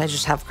love to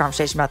just have a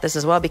conversation about this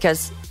as well,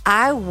 because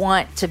I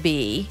want to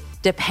be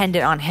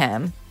dependent on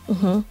him.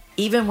 Mm-hmm.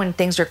 Even when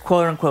things are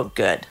quote unquote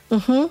good.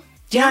 Mm-hmm. Do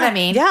you know what I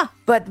mean? Yeah.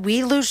 But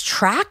we lose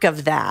track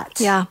of that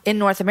in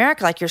North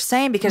America, like you're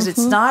saying, because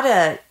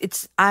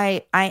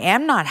I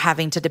am not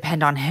having to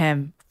depend on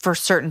him for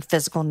certain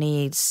physical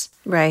needs.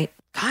 Right.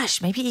 Gosh,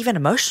 maybe even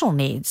emotional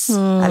needs.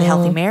 I have a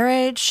healthy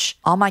marriage.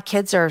 All my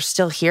kids are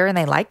still here and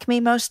they like me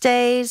most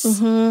days.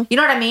 Mm-hmm. You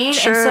know what I mean?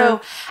 Sure. And so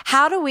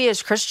how do we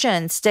as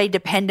Christians stay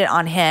dependent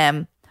on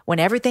him when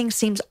everything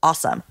seems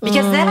awesome?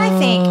 Because then I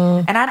think,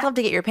 and I'd love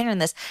to get your opinion on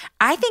this,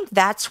 I think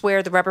that's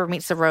where the rubber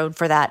meets the road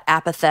for that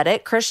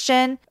apathetic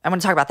Christian. I'm going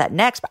to talk about that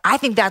next, but I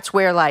think that's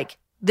where, like,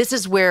 this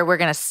is where we're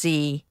going to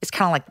see, it's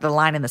kind of like the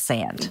line in the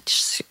sand.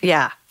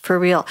 Yeah, for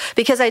real.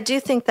 Because I do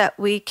think that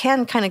we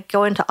can kind of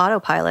go into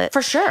autopilot.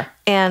 For sure.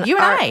 And you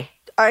and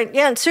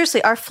and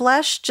seriously, our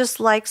flesh just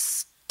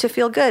likes to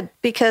feel good,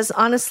 because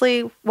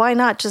honestly, why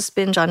not just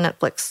binge on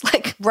Netflix,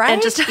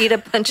 and just eat a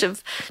bunch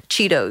of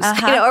Cheetos,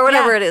 or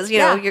whatever it is,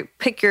 you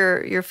pick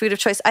your food of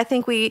choice. I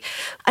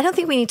don't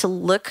think we need to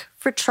look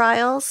for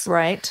trials,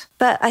 right?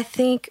 But I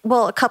think,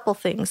 a couple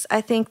things.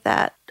 I think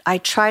that I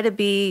try to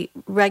be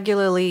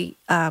regularly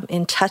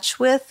in touch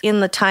with in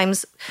the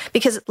times,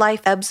 because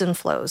life ebbs and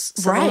flows.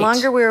 So the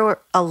longer we're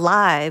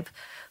alive,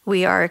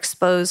 we are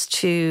exposed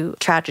to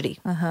tragedy,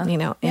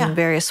 in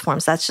various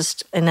forms. That's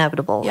just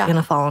inevitable in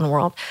a fallen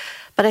world.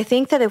 But I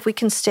think that if we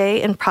can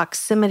stay in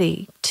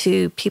proximity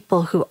to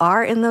people who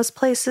are in those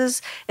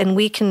places, and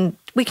we can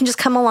just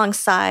come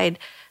alongside,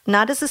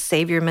 not as a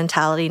savior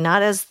mentality,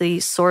 not as the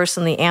source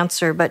and the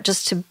answer, but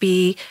just to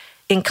be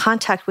in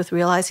contact with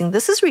realizing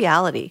this is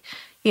reality.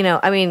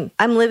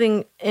 I'm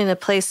living in a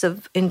place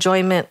of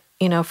enjoyment,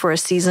 for a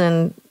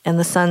season, and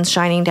the sun's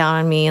shining down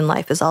on me, and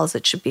life is all as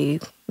it should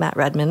be. Matt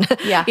Redman.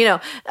 Yeah.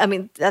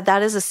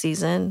 That is a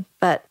season,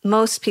 but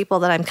most people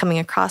that I'm coming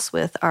across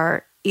with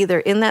are either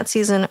in that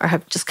season or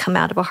have just come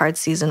out of a hard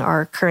season or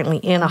are currently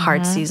in a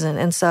hard season.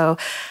 And so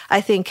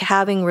I think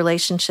having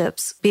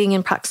relationships, being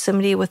in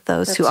proximity with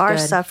those who are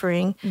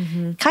suffering,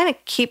 kind of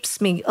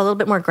keeps me a little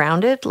bit more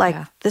grounded.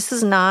 This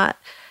is not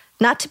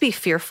to be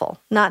fearful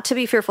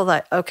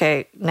that,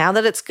 okay, now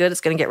that it's good,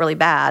 it's going to get really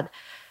bad,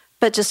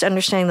 but just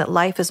understanding that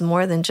life is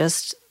more than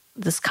just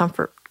this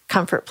comfort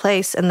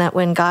place, and that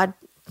when God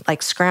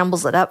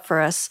scrambles it up for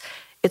us,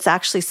 it's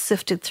actually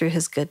sifted through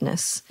his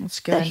goodness.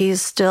 That's good. That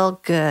he's still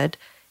good.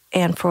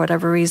 And for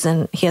whatever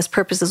reason, he has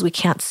purposes we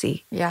can't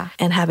see. Yeah.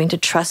 And having to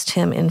trust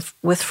him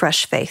with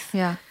fresh faith.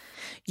 Yeah.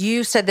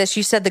 You said this.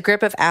 You said the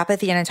grip of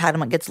apathy and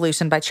entitlement gets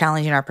loosened by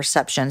challenging our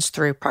perceptions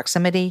through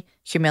proximity,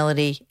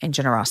 humility, and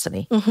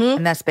generosity. Mm-hmm.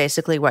 And that's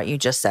basically what you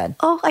just said.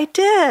 Oh, I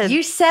did.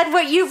 You said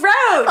what you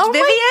wrote, Vivian.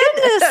 My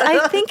goodness.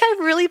 I think I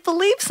really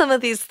believe some of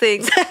these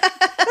things.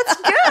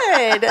 That's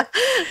good.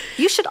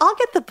 You should all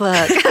get the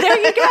book.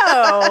 There you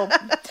go.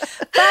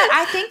 But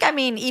I think,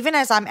 even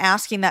as I'm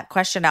asking that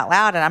question out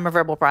loud, and I'm a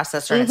verbal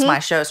processor, and it's my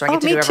show, so I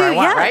get to do whatever I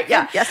want, right?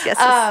 Yeah. Yes.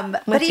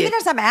 But even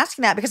as I'm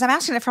asking that, because I'm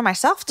asking it for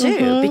myself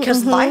too,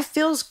 because life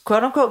feels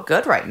quote unquote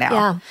good right now.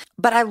 Yeah.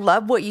 But I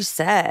love what you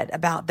said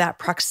about that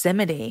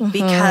proximity,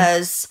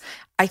 because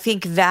I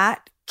think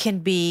that can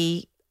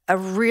be a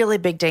really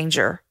big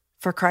danger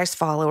for Christ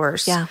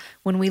followers. Yeah.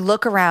 When we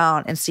look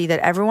around and see that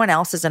everyone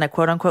else is in a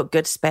quote unquote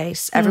good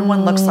space,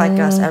 everyone looks like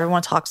us,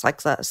 everyone talks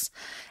like us,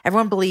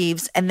 everyone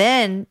believes, and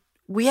then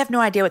we have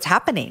no idea what's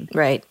happening.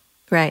 Right.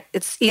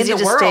 It's easy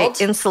to world.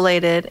 stay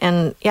insulated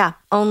and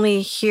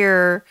only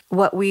hear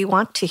what we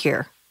want to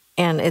hear.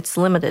 And it's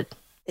limited.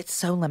 It's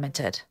so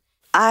limited.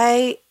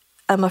 I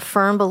am a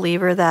firm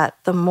believer that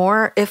the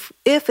more, if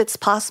it's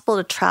possible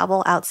to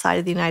travel outside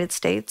of the United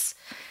States,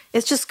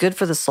 it's just good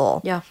for the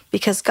soul. Yeah.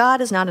 Because God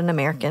is not an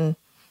American.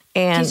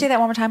 And Can you say that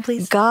one more time,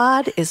 please?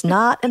 God is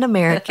not an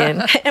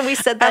American. And we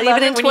said that I love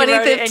even in it when you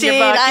wrote it in 2015.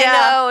 your book. I Yeah.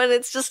 know. And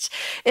it's just,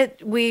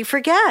 we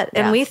forget.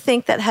 Yeah. And we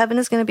think that heaven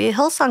is going to be a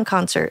Hillsong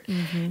concert.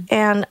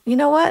 And you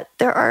know what?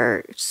 There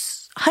are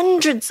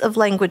hundreds of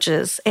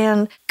languages.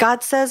 And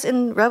God says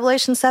in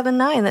Revelation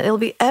 7:9 that it'll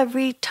be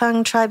every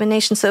tongue, tribe, and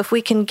nation. So if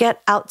we can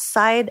get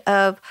outside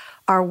of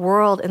our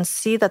world and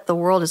see that the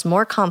world is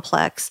more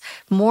complex,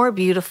 more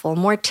beautiful,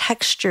 more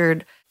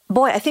textured,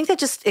 boy, I think that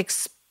just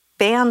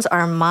expands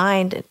our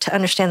mind to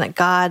understand that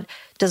God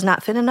does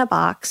not fit in a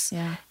box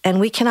and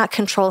we cannot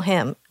control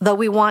him, though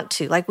we want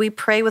to. Like we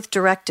pray with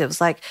directives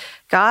like,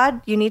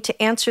 God, you need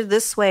to answer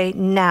this way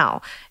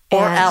now.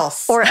 Or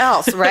else,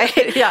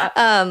 right?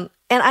 Yeah.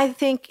 And I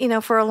think,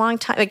 for a long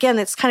time, again,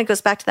 it's kind of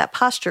goes back to that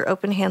posture,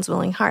 open hands,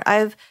 willing heart.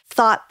 I've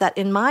thought that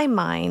in my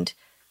mind,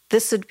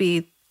 this would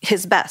be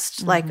his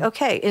best. Like,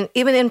 okay. And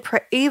even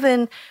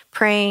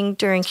praying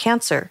during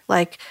cancer,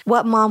 like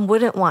what mom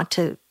wouldn't want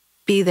to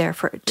be there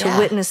to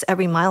witness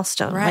every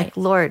milestone? Right. Like,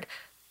 Lord,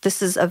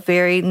 this is a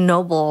very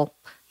noble,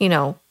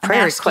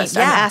 prayer request.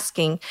 I'm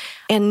asking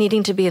and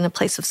needing to be in a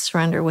place of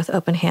surrender with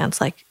open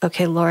hands. Like,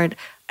 okay, Lord,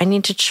 I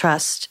need to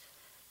trust.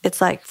 It's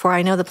like, for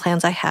I know the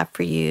plans I have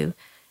for you,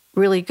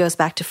 really goes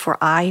back to for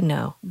I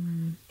know.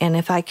 And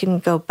if I can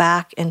go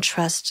back and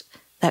trust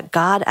that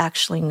God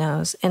actually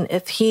knows, and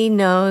if he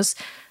knows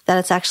that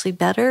it's actually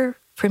better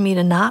for me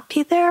to not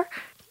be there,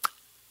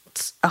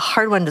 it's a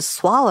hard one to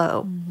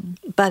swallow,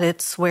 but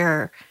it's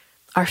where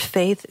our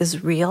faith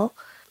is real,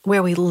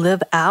 where we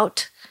live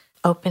out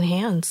open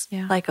hands.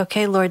 Yeah. Like,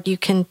 okay, Lord, you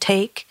can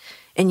take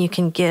and you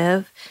can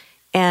give,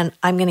 and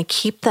I'm going to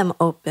keep them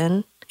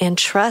open and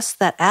trust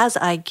that as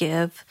I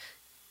give,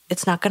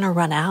 it's not going to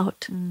run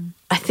out.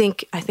 I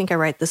think I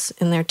write this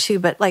in there too,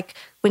 but like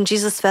when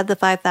Jesus fed the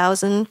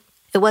 5,000,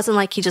 it wasn't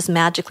like he just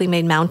magically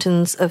made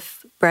mountains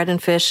of bread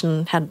and fish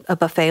and had a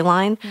buffet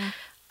line.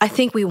 I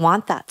think we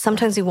want that.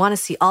 Sometimes we want to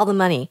see all the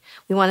money.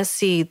 We want to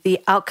see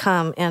the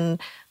outcome and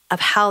of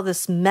how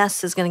this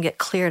mess is going to get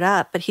cleared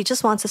up, but he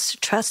just wants us to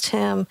trust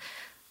him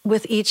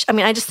with each. I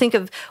mean, I just think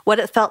of what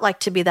it felt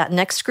like to be that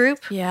next group.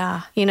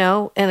 Yeah.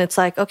 And it's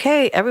like,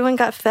 okay, everyone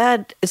got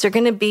fed. Is there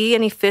going to be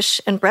any fish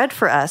and bread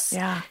for us?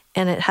 Yeah.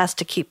 And it has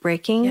to keep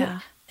breaking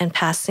and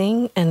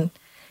passing. And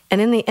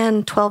in the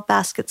end, 12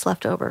 baskets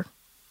left over.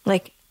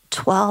 Like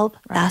 12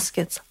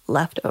 baskets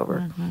left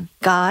over.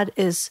 God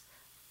is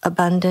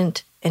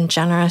abundant and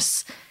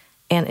generous,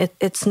 and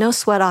it's no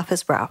sweat off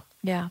his brow.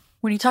 Yeah.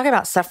 When you talk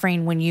about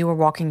suffering when you were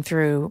walking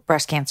through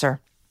breast cancer,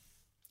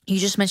 you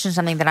just mentioned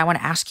something that I want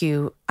to ask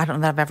you. I don't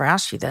know that I've ever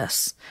asked you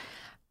this.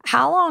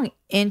 How long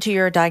into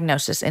your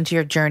diagnosis, into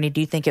your journey,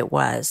 do you think it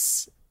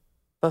was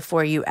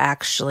before you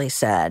actually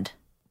said,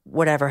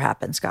 whatever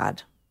happens,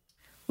 God?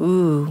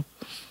 Ooh.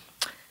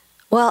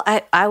 Well,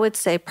 I would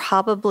say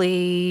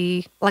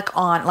probably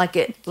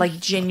like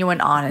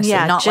genuine honesty.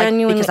 Yeah, not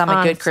genuine like because I'm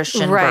a good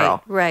Christian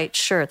girl. Right,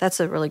 sure. That's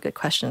a really good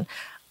question.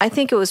 I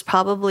think it was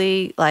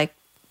probably like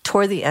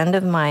toward the end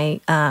of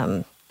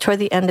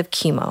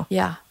chemo.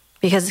 Yeah.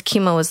 Because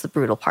chemo was the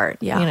brutal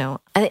part, and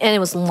it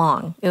was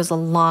long. It was a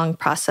long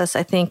process.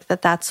 I think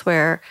that's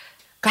where...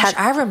 Gosh,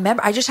 I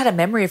remember, I just had a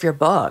memory of your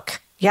book.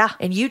 Yeah.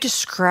 And you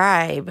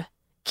describe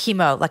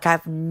chemo like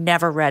I've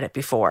never read it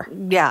before.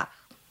 Yeah.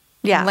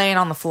 Yeah. Laying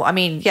on the floor. I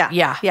mean,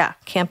 yeah.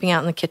 Camping out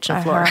on the kitchen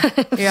floor.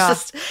 Yeah.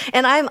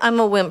 And I'm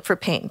a wimp for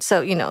pain.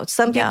 So,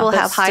 some people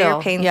have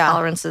higher pain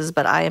tolerances,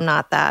 but I am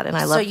not that. And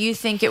I love... So you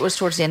think it was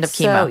towards the end of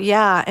chemo? So,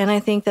 yeah. And I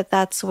think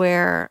that's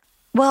where...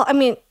 Well, I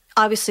mean...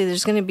 Obviously,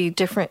 there's going to be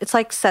different, it's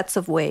like sets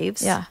of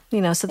waves. Yeah.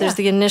 So there's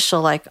the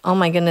initial, like, oh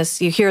my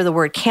goodness, you hear the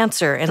word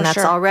cancer, and that's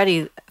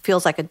already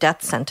feels like a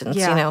death sentence,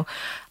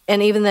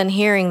 And even then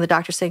hearing the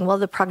doctor saying, well,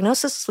 the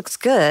prognosis looks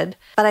good.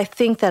 But I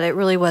think that it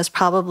really was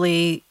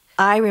probably,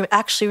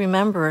 actually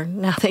remember,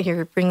 now that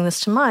you're bringing this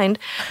to mind,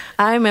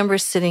 I remember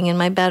sitting in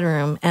my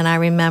bedroom and I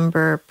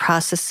remember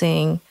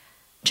processing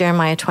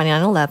Jeremiah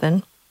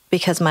 29:11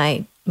 because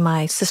my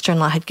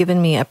sister-in-law had given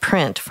me a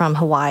print from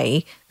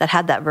Hawaii that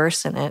had that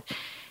verse in it.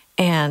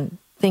 And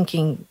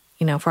thinking,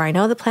 for I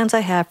know the plans I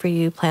have for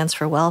you, plans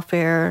for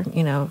welfare,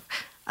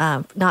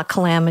 not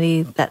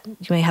calamity, that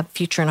you may have a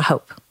future and a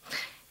hope.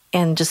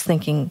 And just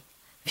thinking,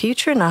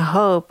 future and a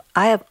hope,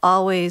 I have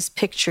always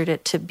pictured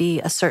it to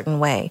be a certain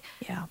way.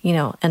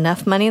 Yeah.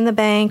 Enough money in the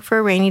bank for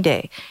a rainy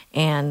day,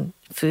 and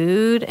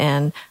food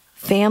and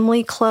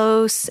family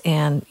close,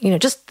 and,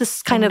 just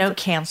this kind of... No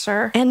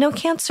cancer. And no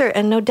cancer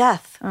and no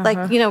death.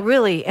 Like,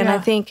 really. And I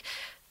think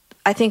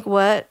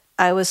what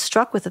I was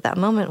struck with at that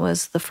moment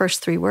was the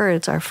first 3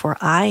 words are, for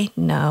I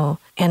know,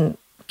 and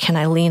can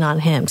I lean on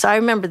him? So I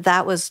remember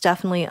that was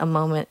definitely a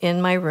moment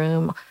in my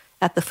room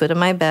at the foot of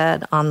my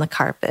bed on the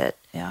carpet.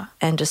 Yeah.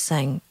 And just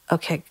saying,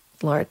 okay,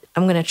 Lord,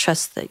 I'm going to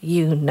trust that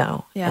you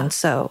know. Yeah. And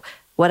so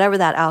whatever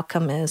that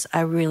outcome is,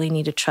 I really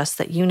need to trust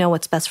that you know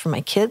what's best for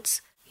my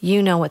kids.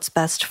 You know what's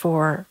best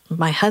for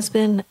my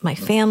husband, my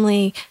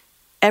family,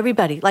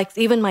 everybody, like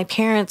even my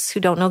parents who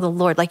don't know the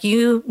Lord. Like,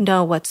 you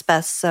know what's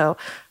best. So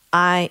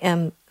I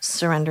am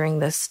surrendering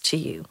this to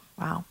you.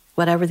 Wow.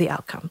 Whatever the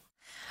outcome.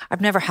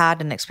 I've never had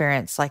an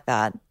experience like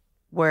that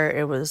where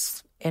it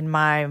was in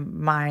my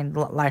mind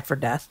life or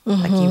death,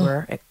 like you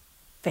were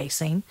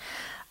facing.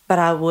 But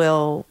I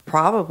will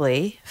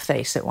probably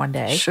face it one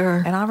day.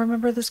 Sure. And I'll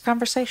remember this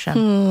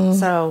conversation.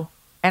 So,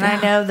 and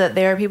I know that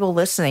there are people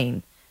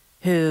listening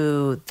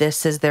who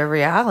this is their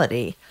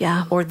reality.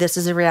 Yeah. Or this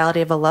is a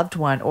reality of a loved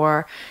one,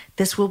 or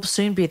this will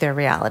soon be their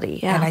reality.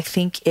 Yeah. And I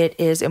think it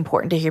is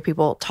important to hear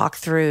people talk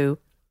through.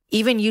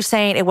 Even you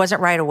saying it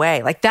wasn't right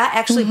away, like that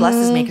actually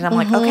blesses me, because I'm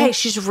like, okay,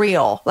 she's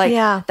real. Like,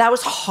 that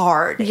was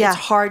hard. Yeah. It's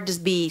hard to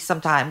be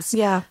sometimes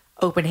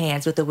open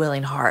hands with a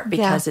willing heart,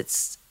 because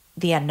it's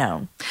the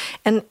unknown.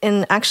 And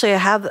actually, I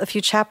have a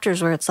few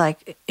chapters where it's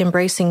like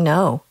embracing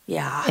no.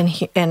 Yeah.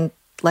 And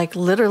like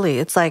literally,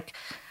 it's like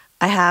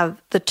I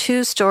have the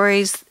 2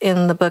 stories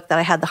in the book that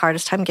I had the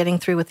hardest time getting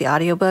through with the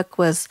audiobook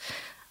was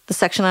the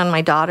section on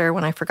my daughter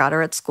when I forgot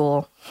her at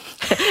school.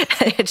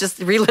 Just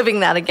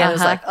reliving that again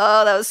was like,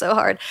 oh, that was so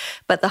hard.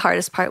 But the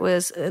hardest part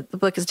was the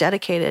book is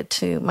dedicated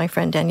to my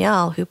friend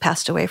Danielle, who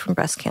passed away from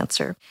breast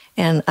cancer.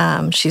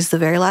 And she's the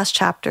very last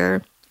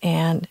chapter.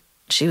 And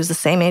she was the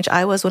same age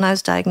I was when I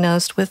was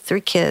diagnosed, with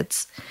 3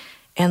 kids.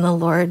 And the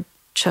Lord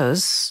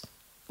chose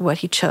what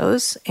he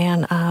chose.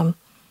 And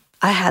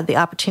I had the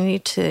opportunity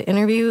to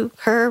interview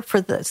her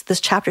for this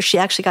chapter. She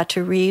actually got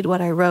to read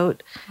what I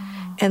wrote.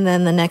 And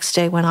then the next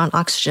day went on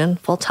oxygen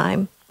full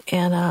time.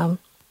 And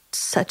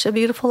such a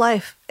beautiful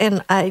life.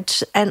 And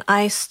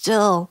I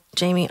still,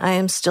 Jamie, I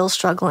am still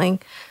struggling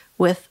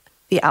with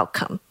the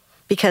outcome,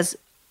 because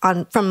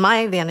from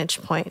my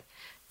vantage point,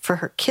 for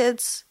her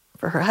kids,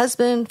 for her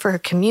husband, for her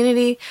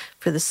community,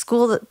 for the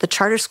school, the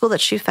charter school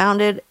that she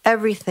founded,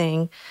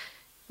 everything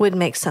would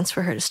make sense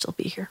for her to still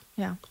be here.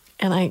 Yeah.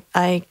 And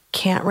I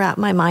can't wrap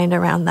my mind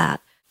around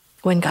that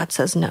when God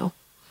says no.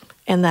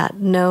 And that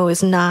no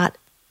is not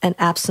an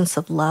absence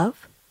of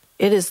love.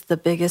 It is the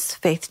biggest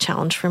faith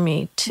challenge for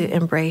me to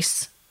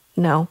embrace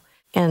no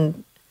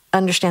and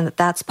understand that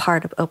that's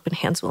part of open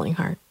hands, willing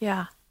heart.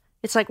 Yeah.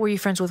 It's like, were you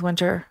friends with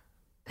Winter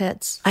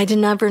Pitts? I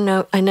never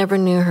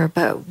knew her,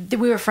 but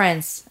we were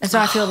friends. And so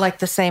I feel like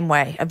the same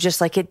way of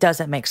just like, it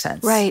doesn't make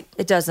sense. Right.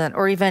 It doesn't.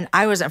 Or even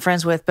I wasn't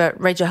friends with, but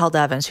Rachel Held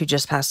Evans, who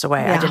just passed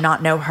away. Yeah. I did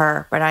not know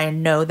her, but I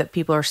know that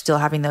people are still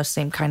having those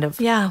same kind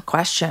of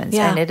questions.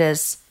 Yeah. And it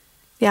is,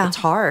 it's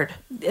hard.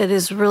 It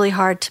is really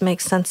hard to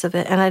make sense of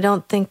it. And I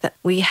don't think that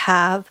we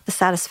have the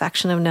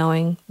satisfaction of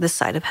knowing this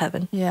side of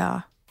heaven.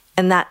 Yeah.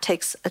 And that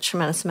takes a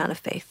tremendous amount of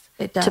faith.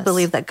 It does. To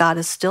believe that God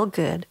is still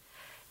good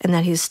and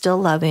that he's still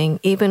loving,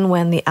 even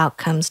when the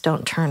outcomes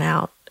don't turn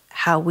out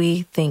how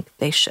we think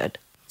they should.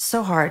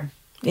 So hard.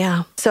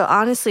 Yeah. So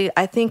honestly,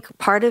 I think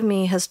part of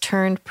me has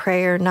turned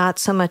prayer not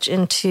so much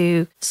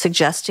into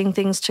suggesting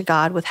things to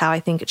God with how I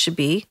think it should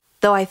be,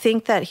 though I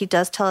think that he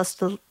does tell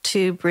us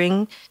to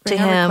bring to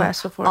him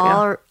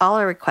all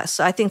our requests.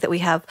 So I think that we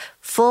have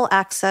full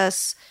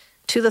access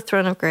to the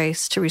throne of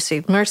grace to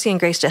receive mercy and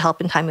grace to help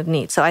in time of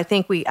need. So I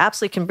think we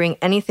absolutely can bring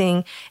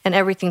anything and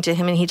everything to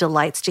him, and he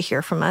delights to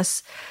hear from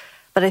us.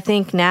 But I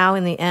think now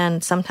in the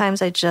end,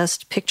 sometimes I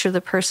just picture the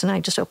person, I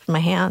just open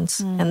my hands,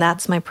 and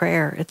that's my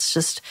prayer. It's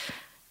just,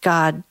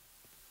 God,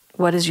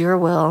 what is your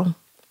will?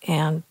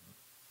 And,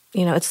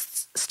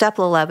 it's step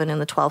 11 in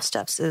the 12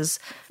 steps is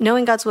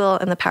knowing God's will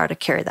and the power to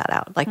carry that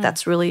out. Like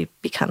that's really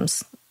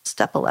becomes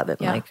step 11.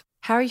 Yeah. Like,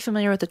 how are you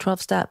familiar with the 12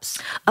 steps?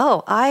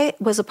 Oh, I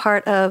was a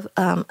part of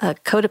a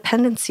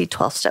codependency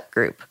 12-step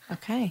group.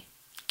 Okay.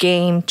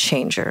 Game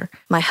changer.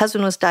 My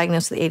husband was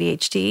diagnosed with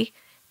ADHD,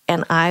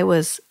 and I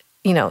was,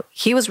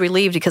 he was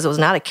relieved because it was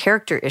not a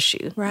character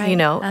issue, right.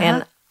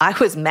 And I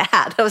was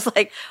mad. I was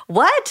like,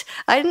 what?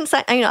 I didn't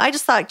say, I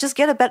just thought, just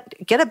get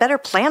a better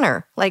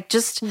planner. Like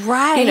just,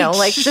 right.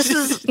 Like this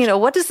is,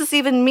 what does this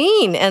even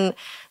mean? And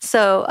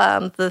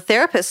so the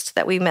therapist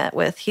that we met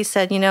with, he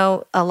said,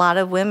 a lot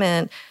of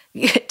women,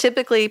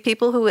 typically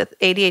people who with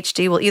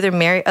ADHD will either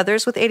marry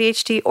others with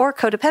ADHD or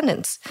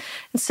codependents.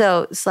 And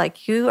so it's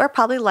like, you are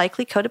probably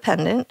likely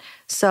codependent.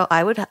 So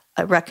I would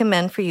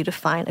recommend for you to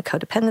find a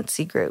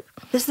codependency group.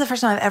 This is the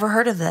first time I've ever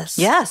heard of this.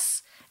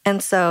 Yes.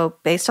 And so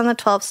based on the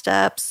 12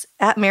 steps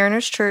at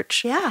Mariners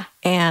Church,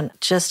 and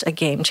just a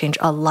game changer,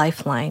 a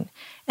lifeline.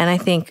 And I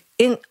think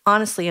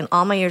honestly, in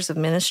all my years of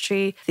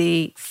ministry,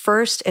 the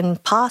first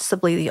and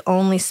possibly the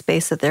only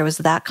space that there was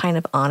that kind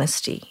of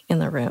honesty in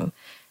the room.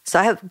 So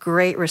I have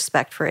great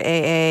respect for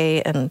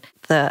AA and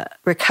the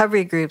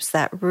recovery groups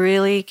that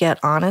really get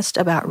honest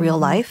about real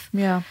life.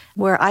 Yeah.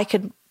 Where I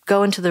could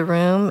go into the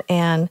room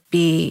and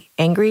be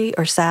angry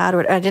or sad,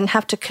 or I didn't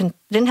have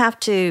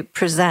to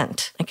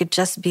present. I could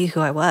just be who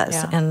I was.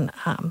 Yeah.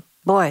 And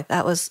boy,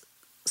 that was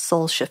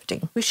soul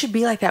shifting. We should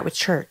be like that with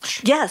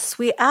church. Yes,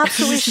 we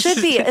absolutely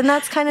should be. And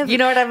that's kind of You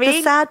know what I mean?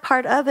 the sad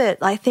part of it.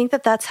 I think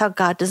that that's how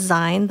God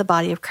designed the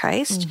body of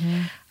Christ,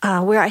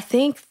 where I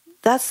think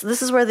this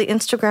is where the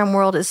Instagram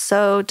world is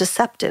so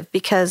deceptive,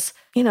 because,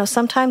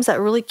 sometimes that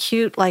really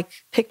cute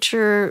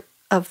picture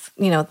of,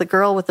 the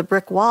girl with the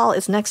brick wall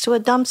is next to a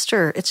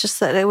dumpster. It's just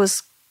that it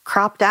was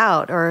cropped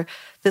out, or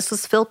this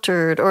was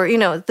filtered, or,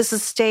 this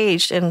is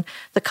staged, and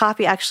the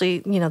coffee actually,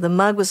 the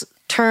mug was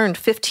turned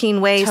 15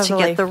 ways to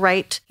get the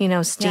right,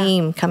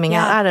 steam coming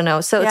out. I don't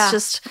know. So it's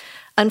just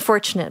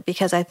unfortunate,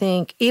 because I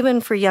think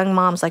even for young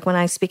moms, like when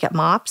I speak at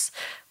MOPS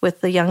with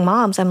the young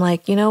moms, I'm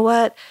like, you know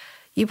what?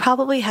 You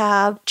probably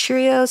have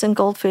Cheerios and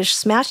Goldfish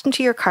smashed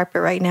into your carpet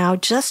right now.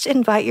 Just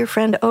invite your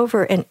friend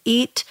over and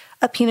eat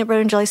a peanut butter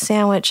and jelly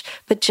sandwich,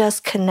 but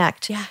just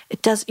connect. Yeah.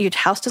 Your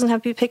house doesn't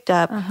have to be picked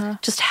up.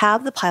 Just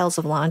have the piles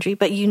of laundry,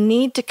 but you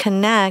need to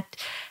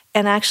connect.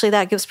 And actually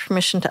that gives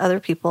permission to other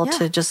people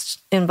to just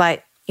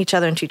invite each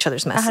other into each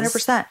other's messes.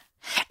 100%.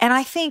 And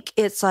I think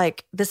it's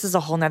this is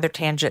a whole nother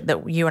tangent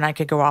that you and I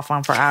could go off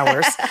on for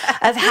hours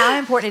of how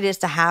important it is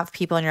to have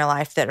people in your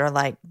life that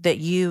are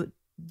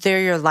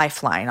they're your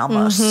lifeline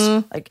almost.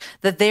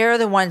 That they're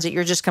the ones that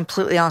you're just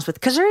completely honest with.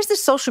 Because there is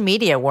this social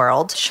media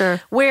world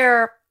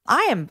where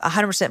I am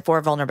 100%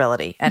 for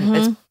vulnerability.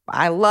 And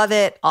I love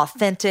it.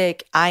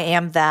 Authentic. I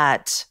am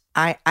that.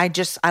 I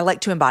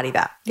like to embody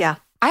that. Yeah.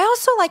 I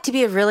also like to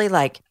be a really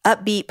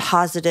upbeat,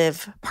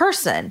 positive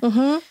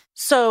person.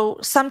 So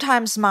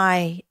sometimes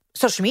my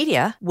social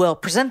media will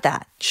present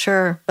that.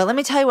 Sure. But let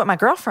me tell you what, my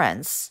real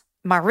friends,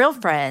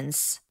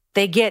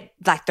 they get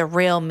the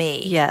real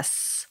me.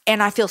 Yes.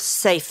 And I feel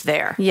safe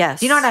there.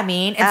 Yes. You know what I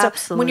mean? And Absolutely.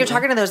 so when you're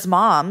talking to those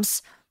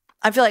moms,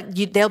 I feel like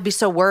they'll be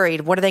so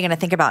worried. What are they going to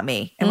think about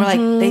me? And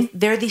we're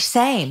they're the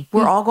same.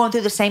 We're all going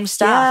through the same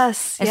stuff.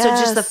 Yes. And so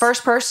just the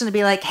first person to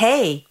be like,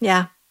 hey.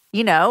 Yeah.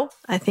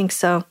 I think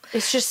so.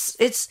 It's just,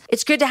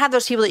 it's good to have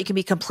those people that you can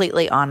be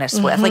completely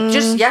honest with.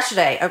 Just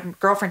yesterday, a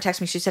girlfriend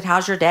texted me. She said,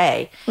 how's your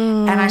day?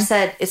 And I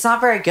said, it's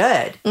not very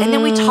good. And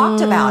then we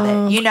talked about it,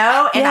 and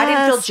I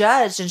didn't feel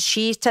judged. And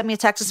she sent me a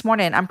text this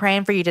morning. I'm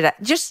praying for you today.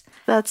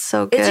 That's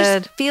so good. It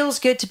just feels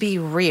good to be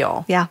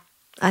real. Yeah,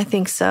 I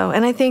think so.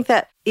 And I think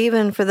that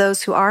even for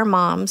those who are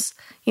moms,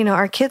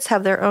 our kids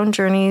have their own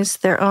journeys,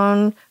 their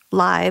own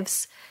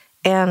lives,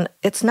 and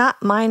it's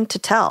not mine to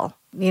tell.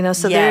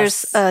 So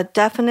there's a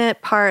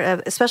definite part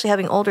of, especially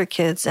having older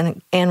kids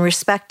and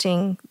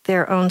respecting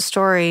their own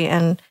story.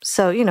 And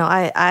so,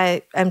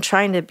 I'm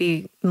trying to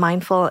be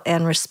mindful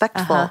and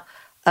respectful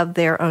of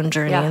their own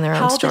journey and their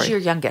own story. How old is your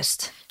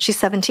youngest? She's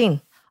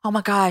 17. Oh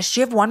my gosh. Do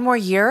you have one more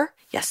year?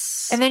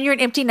 Yes. And then you're an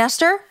empty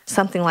nester?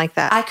 Something like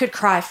that. I could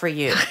cry for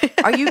you.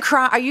 Are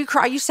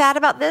you sad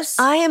about this?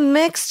 I am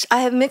mixed.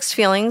 I have mixed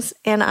feelings.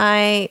 And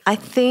I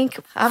think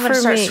I'm going to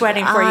start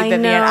sweating for you,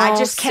 Vivian. I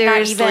just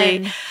cannot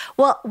even.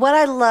 Well, what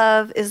I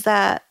love is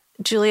that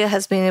Julia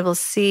has been able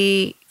to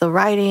see the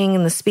writing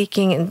and the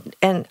speaking.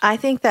 And I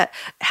think that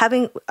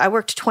I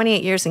worked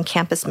 28 years in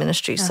campus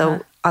ministry.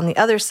 So on the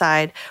other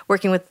side,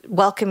 working with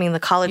welcoming the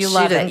college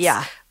students,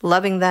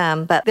 loving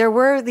them. But there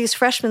were these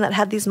freshmen that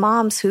had these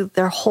moms who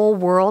their whole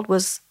world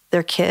was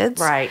their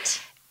kids.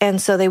 Right.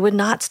 And so they would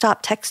not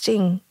stop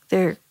texting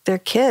their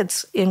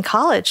kids in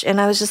college.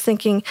 And I was just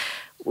thinking,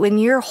 when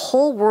your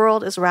whole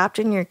world is wrapped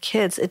in your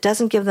kids, it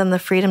doesn't give them the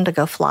freedom to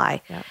go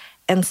fly. Yep.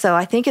 And so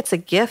I think it's a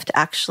gift,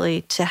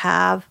 actually, to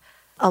have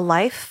a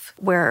life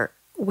where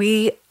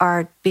we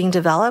are being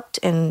developed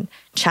and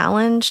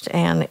challenged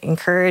and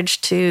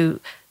encouraged to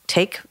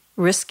take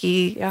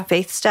risky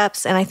faith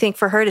steps. And I think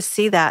for her to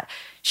see that,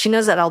 she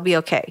knows that I'll be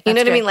okay. You know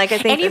what I mean? I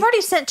think. And you've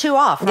already sent 2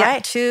 off, right? Yeah,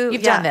 2.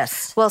 You've done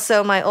this. Well,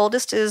 so my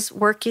oldest is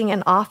working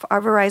and off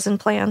our Verizon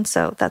plan,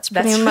 so that's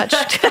pretty much.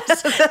 That's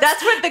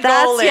what the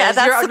goal is. Yeah,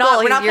 that's the goal.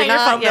 We're not paying your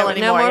phone bill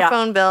anymore. No more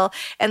phone bill.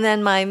 And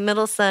then my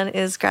middle son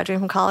is graduating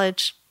from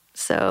college,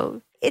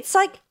 so. It's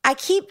I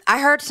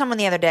heard someone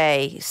the other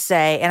day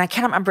say, and I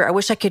can't remember,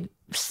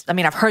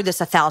 I've heard this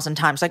 1,000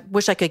 times. I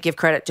wish I could give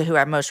credit to who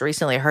I most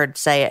recently heard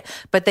say it.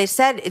 But they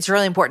said it's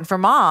really important for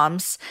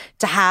moms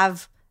to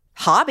have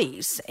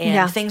hobbies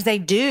and things they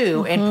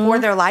do and pour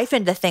their life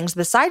into things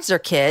besides their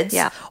kids.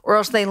 Yeah. Or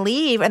else they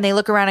leave and they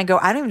look around and go,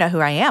 I don't even know who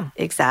I am.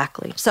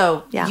 Exactly.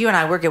 So you and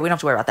I, we're good. We don't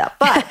have to worry about that.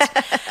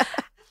 But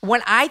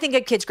when I think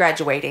of kids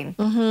graduating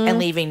and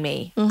leaving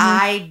me,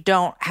 I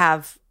don't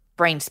have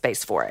brain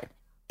space for it.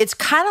 It's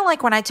kind of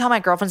like when I tell my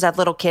girlfriends that have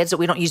little kids that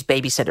we don't use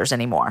babysitters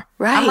anymore.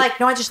 Right. I'm like,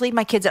 no, I just leave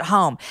my kids at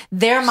home.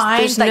 Their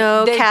minds, there's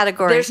no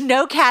category. There's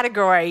no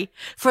category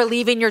for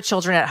leaving your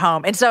children at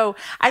home. And so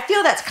I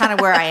feel that's kind of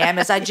where I am,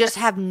 is I just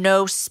have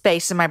no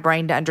space in my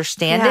brain to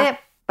understand it.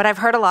 But I've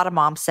heard a lot of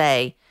moms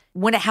say,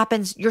 when it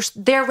happens,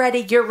 they're ready,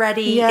 you're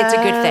ready. Yes,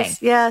 it's a good thing.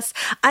 Yes.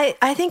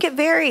 I think it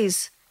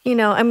varies.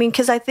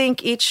 Because I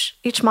think each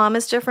mom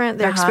is different.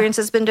 Their experience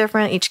has been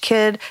different. Each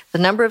kid, the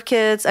number of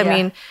kids. I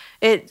mean,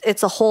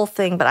 it's a whole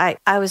thing. But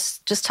I was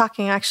just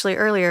talking actually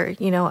earlier,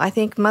 I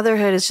think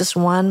motherhood is just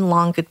one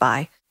long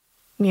goodbye,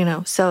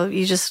 so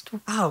you just.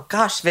 Oh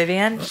gosh,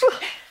 Vivian.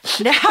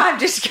 Now I'm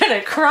just going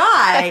to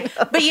cry.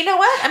 But you know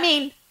what? I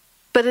mean,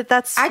 but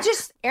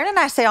Aaron and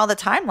I say all the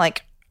time,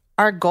 like,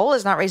 our goal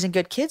is not raising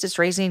good kids, it's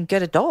raising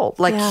good adults.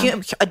 Like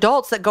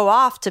adults that go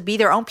off to be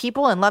their own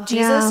people and love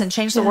Jesus and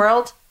change the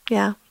world.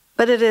 Yeah.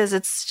 But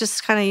it's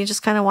just you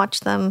just watch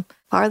them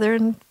farther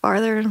and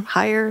farther and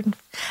higher.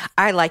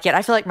 I like it.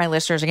 I feel like my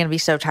listeners are going to be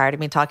so tired of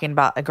me talking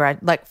about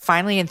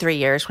finally in 3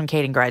 years when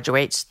Kaden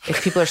graduates,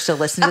 if people are still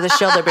listening to the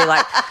show, they'll be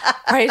like,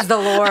 praise the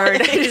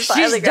Lord.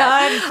 She's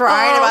done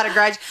crying about a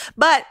grad.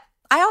 But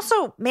I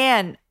also,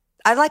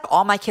 I like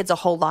all my kids a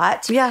whole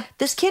lot. Yeah.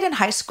 This kid in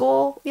high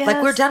school,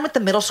 we're done with the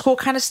middle school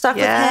kind of stuff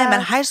with him.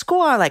 And high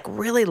school, I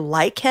really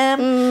like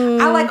him.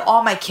 I like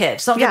all my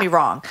kids. Don't get me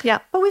wrong. Yeah.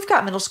 But we've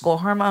got middle school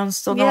hormones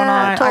still going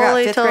on.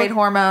 Totally, I got fifth grade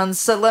hormones.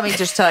 So let me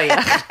just tell you.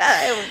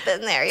 I've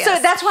been there, yes.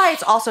 So that's why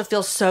it also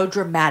feels so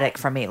dramatic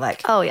for me.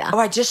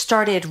 I just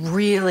started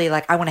really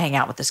I want to hang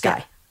out with this guy.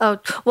 Yeah. Oh,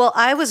 well,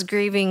 I was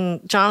grieving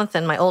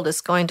Jonathan, my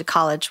oldest, going to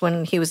college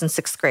when he was in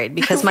 6th grade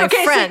because my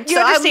friend. So you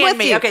understand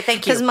me. Okay,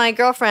 thank you. Because my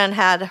girlfriend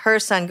had her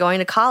son going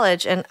to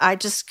college and I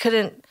just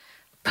couldn't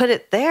put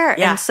it there.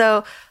 Yeah. And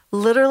so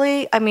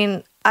literally,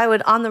 I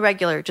would on the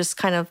regular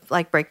just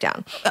break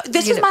down.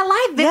 This is my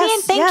life,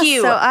 Vivian. Thank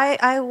you. So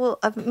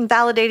I'm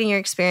validating your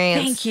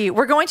experience. Thank you.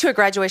 We're going to a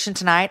graduation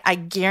tonight. I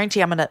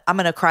guarantee I'm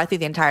gonna cry through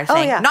the entire thing.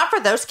 Oh, yeah. Not for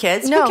those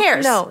kids. No, Who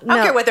cares? no, I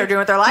don't care what they're doing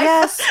with their life.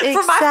 Yes, exactly.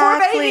 For my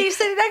poor baby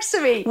sitting next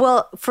to me.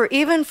 Well, for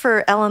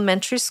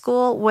elementary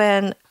school,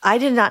 when I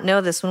did not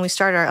know this when we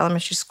started our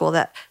elementary school,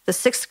 that the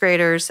 6th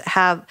graders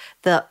have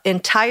the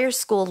entire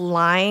school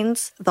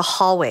lines the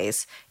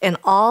hallways, and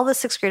all the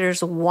 6th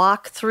graders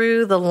walk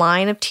through the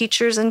line of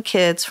teachers and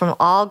kids from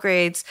all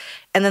grades,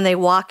 and then they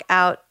walk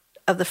out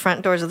of the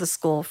front doors of the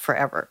school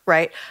forever,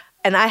 right?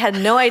 And I had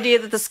no idea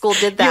that the school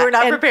did that. You were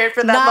not prepared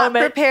for that moment.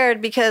 Not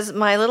prepared because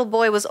my little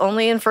boy was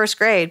only in 1st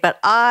grade, but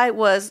I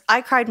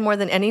cried more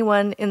than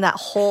anyone in that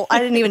whole, I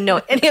didn't even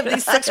know any of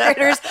these 6th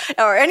graders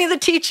or any of the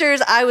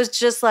teachers. I was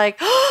just like,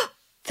 oh,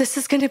 this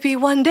is going to be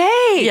one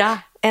day.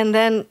 Yeah. And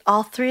then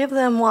all 3 of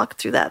them walked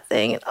through that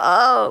thing.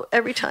 And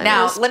every time.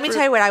 Now, let me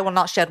tell you what I will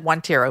not shed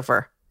one tear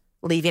over.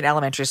 Leaving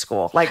elementary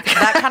school.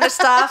 That kind of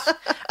stuff.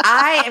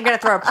 I am going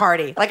to throw a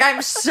party.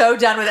 I'm so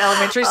done with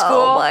elementary school.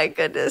 Oh my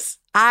goodness.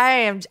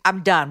 I'm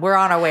done. We're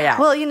on our way out.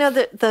 Well,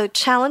 the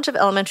challenge of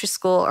elementary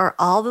school are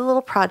all the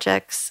little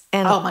projects.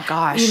 And oh my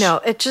gosh.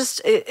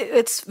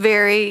 It's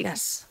very,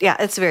 yes. Yeah,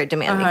 it's very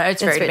demanding.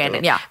 It's very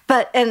demanding. Yeah.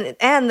 But,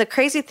 and the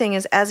crazy thing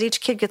is as each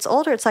kid gets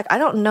older, it's I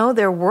don't know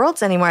their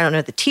worlds anymore. I don't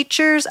know the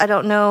teachers. I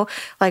don't know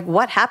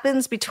what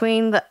happens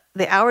between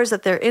the hours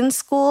that they're in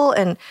school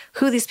and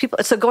who these people.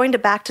 So going to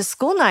back to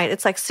school night,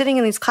 it's sitting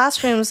in these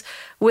classrooms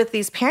with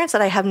these parents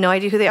that I have no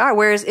idea who they are.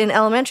 Whereas in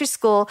elementary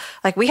school,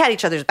 we had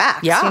each other's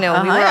backs. Yeah.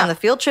 We were on the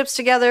field trips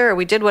together or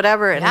we did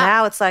whatever. And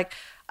now it's I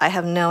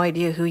have no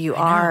idea who you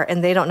are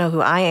and they don't know who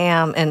I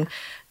am. And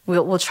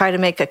we'll try to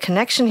make a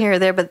connection here or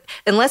there. But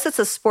unless it's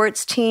a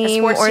sports team,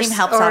 team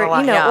helps out a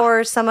lot,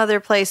 or some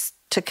other place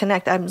to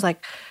connect, I'm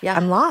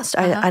I'm lost.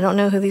 I don't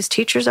know who these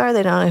teachers are.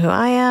 They don't know who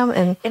I am.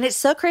 And it's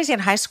so crazy in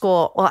high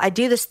school. Well, I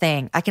do this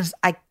thing. I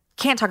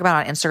can't talk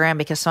about it on Instagram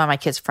because some of my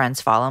kids'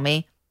 friends follow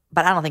me.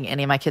 But I don't think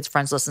any of my kids'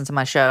 friends listen to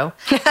my show.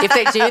 If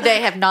they do,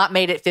 they have not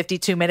made it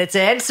 52 minutes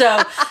in.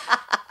 So,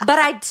 but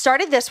I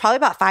started this probably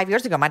about 5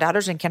 years ago. My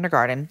daughter's in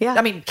kindergarten. Yeah.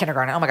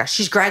 Kindergarten. Oh my gosh.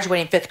 She's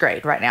graduating 5th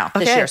grade right now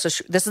this year. So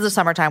this is the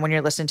summertime when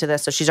you're listening to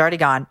this. So she's already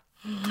gone.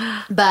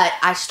 But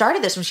I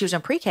started this when she was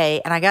in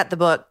pre-K and I got the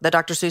book, the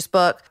Dr. Seuss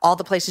book, All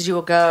the Places You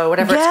Will Go,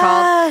 whatever it's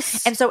called.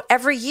 And so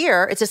every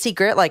year, it's a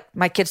secret,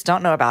 my kids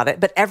don't know about it,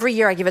 but every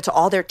year I give it to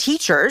all their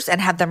teachers and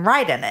have them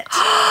write in it.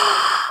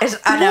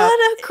 I know.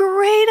 What a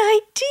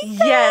great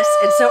idea. Yes.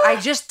 And so I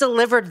just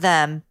delivered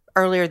them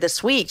earlier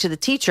this week to the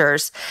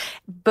teachers.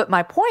 But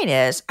my point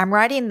is, I'm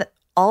writing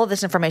all of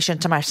this information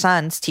to my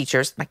son's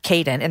teachers, my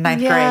Caden in 9th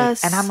grade.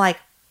 And I'm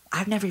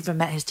I've never even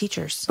met his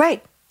teachers.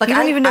 Right. You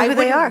don't even know who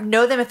they are. I wouldn't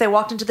know them if they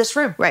walked into this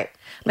room. Right.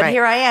 But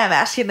here I am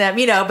asking them,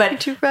 but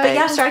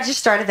yeah, so I just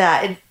started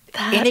that. And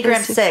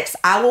Enneagram 6,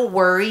 I will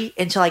worry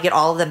until I get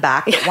all of them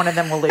back, but one of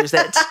them will lose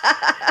it.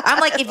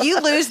 I'm if you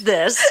lose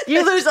this,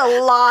 you lose a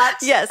lot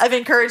of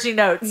encouraging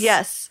notes.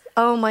 Yes.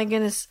 Oh my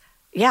goodness.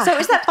 Yeah. So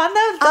is that fun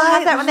though? They'll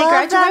have that when they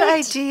graduate? That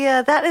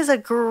idea. That is a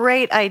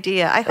great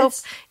idea. I hope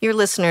your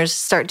listeners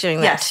start doing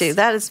that too.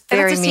 That is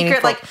very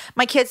meaningful. Secret.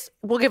 My kids,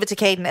 we'll give it to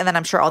Caden and then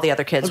I'm sure all the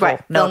other kids will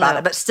know about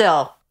it. But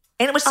still.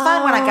 And it was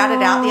fun when I got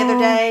it out the other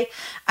day.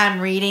 I'm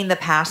reading the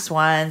past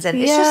ones, and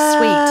it's just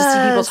sweet to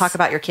see people talk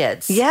about your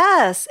kids.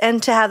 Yes,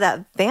 and to have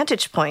that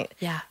vantage point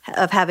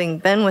of having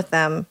been with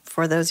them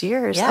for those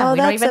years. Yeah, we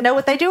don't even know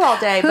what they do all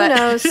day. Who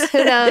knows?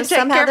 Who knows?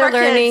 Somehow they're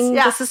learning.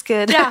 Yeah. This is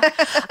good. Yeah.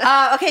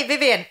 Okay,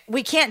 Vivian,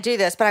 we can't do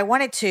this, but I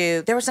wanted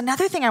to. There was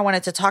another thing I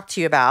wanted to talk to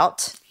you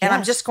about, and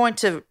I'm just going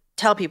to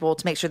tell people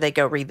to make sure they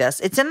go read this.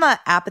 It's in the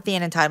apathy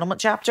and entitlement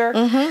chapter.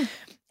 Mm-hmm.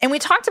 And we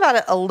talked about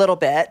it a little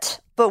bit,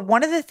 but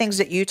one of the things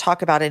that you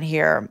talk about in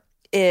here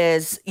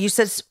is, you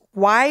said,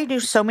 why do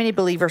so many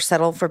believers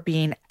settle for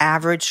being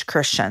average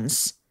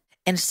Christians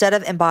instead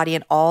of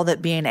embodying all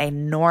that being a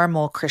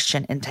normal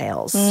Christian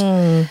entails?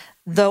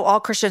 Though all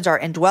Christians are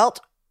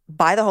indwelt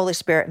by the Holy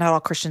Spirit, not all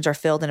Christians are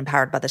filled and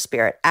empowered by the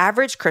Spirit.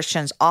 Average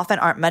Christians often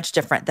aren't much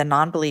different than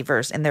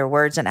non-believers in their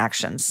words and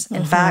actions.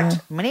 In fact,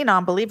 many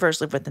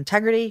non-believers live with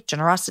integrity,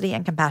 generosity,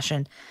 and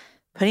compassion,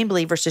 putting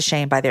believers to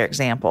shame by their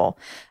example.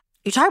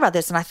 You talk about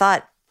this, and I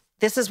thought,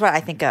 this is what I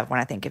think of when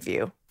I think of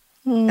you.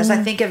 As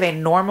I think of a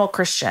normal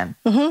Christian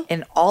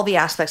in all the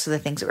aspects of the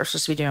things that we're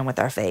supposed to be doing with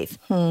our faith,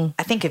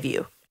 I think of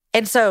you.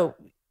 And so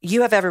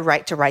you have every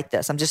right to write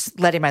this. I'm just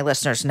letting my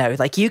listeners know,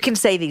 like, you can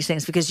say these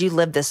things because you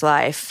live this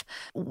life.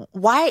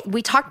 Why?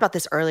 We talked about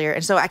this earlier,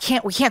 and so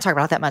we can't talk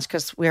about it that much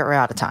because we're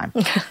out of time.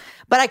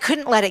 But I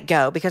couldn't let it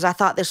go because I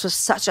thought this was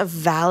such a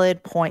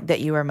valid point that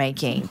you were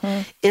making,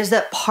 is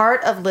that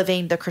part of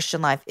living the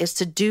Christian life is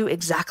to do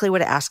exactly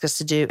what it asks us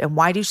to do. And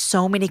why do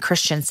so many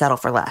Christians settle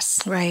for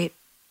less? Right.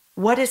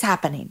 What is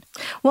happening?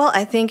 Well,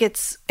 I think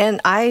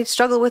and I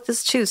struggle with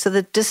this too. So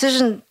the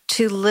decision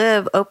to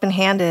live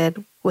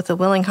open-handed with a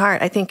willing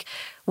heart, I think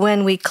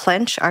when we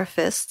clench our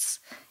fists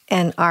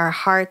and our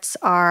hearts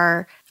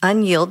are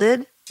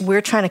unyielded,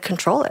 we're trying to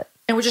control it.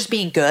 And we're just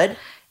being good.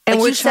 And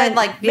like we're you said,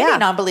 trying, many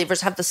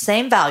non-believers have the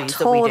same values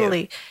that we do.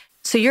 Totally.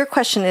 So your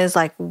question is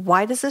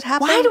why does it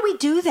happen? Why do we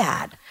do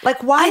that?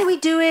 Why do we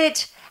do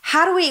it?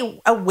 How do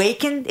we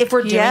awaken if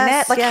we're doing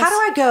it? How do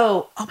I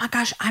go, oh my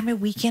gosh, I'm a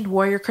weekend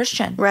warrior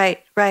Christian?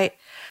 Right.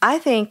 I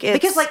think it's...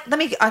 Because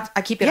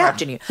I keep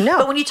interrupting you. No.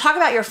 But when you talk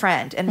about your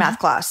friend in math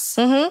class,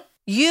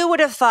 you would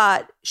have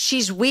thought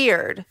she's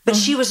weird, but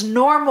she was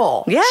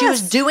normal. Yes. She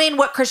was doing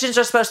what Christians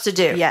are supposed to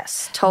do.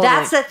 Yes, totally.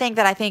 That's the thing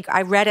that I think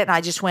I read it and I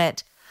just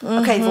went,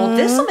 okay, well,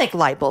 this will make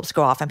light bulbs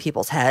go off in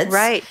people's heads.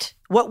 Right.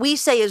 What we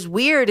say is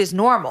weird is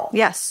normal.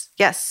 Yes.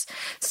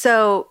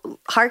 So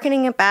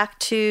hearkening it back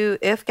to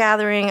If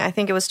Gathering, I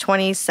think it was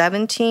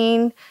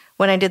 2017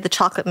 when I did the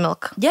chocolate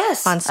milk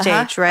on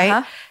stage,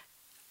 right?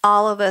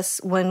 All of us,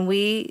 when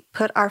we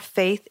put our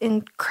faith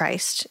in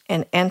Christ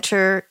and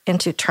enter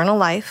into eternal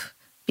life,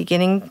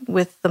 beginning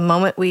with the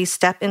moment we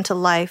step into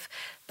life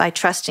by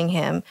trusting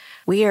Him,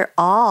 we are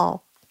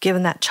all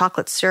given that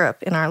chocolate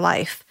syrup in our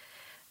life.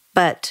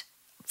 But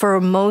for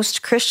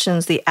most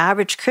Christians, the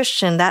average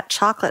Christian, that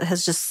chocolate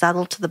has just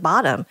settled to the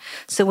bottom.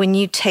 So when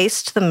you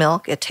taste the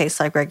milk, it tastes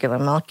like regular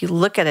milk. You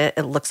look at it,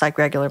 it looks like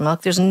regular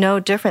milk. There's no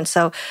difference.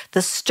 So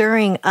the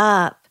stirring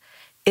up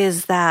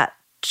is that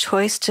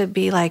choice to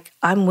be like,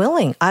 I'm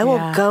willing. I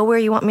will go where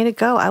you want me to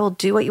go. I will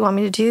do what you want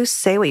me to do,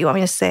 say what you want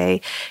me to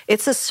say.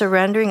 It's a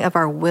surrendering of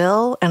our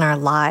will and our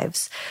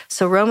lives.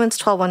 So Romans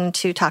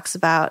 12:1-2 talks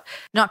about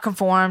not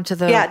conform to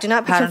the do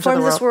not be conformed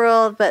to this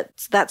world, but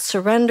that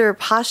surrender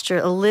posture,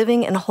 a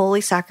living and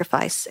holy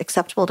sacrifice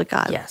acceptable to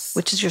God,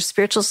 which is your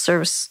spiritual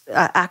service,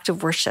 act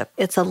of worship.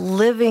 It's a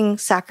living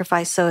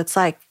sacrifice. So it's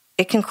like,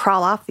 it can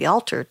crawl off the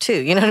altar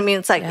too. You know what I mean?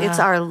 It's like, it's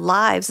our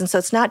lives. And so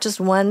it's not just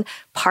one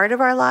part of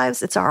our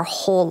lives, it's our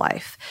whole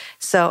life.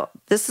 So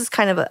this is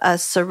kind of a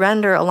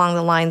surrender along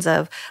the lines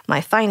of my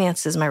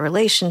finances, my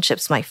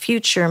relationships, my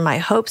future, my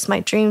hopes,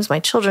 my dreams, my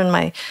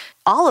children,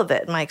 all of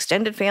it, my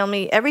extended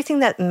family, everything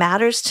that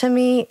matters to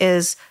me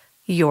is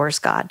yours,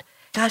 God.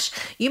 Gosh,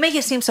 you make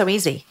it seem so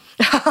easy.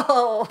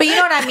 But you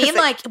know what I mean?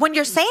 Like, when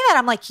you're saying that,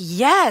 I'm like,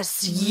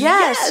 yes.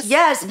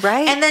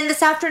 Right. And then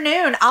this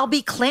afternoon, I'll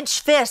be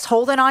clenched fist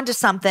holding on to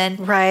something.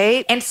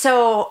 Right. And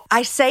so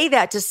I say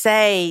that to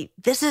say,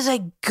 this is a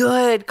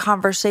good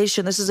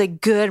conversation. This is a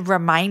good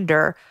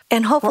reminder.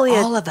 And hopefully for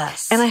all of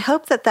us. And I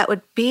hope that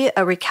would be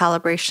a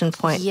recalibration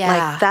point.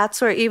 Yeah. Like,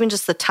 that's where even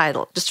just the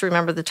title, just to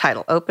remember the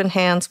title, Open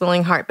Hands,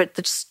 Willing Heart. But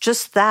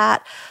just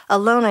that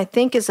alone, I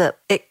think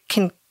it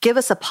can give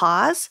us a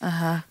pause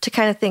to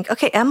kind of think,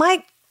 okay, am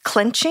I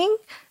clenching?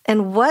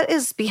 And what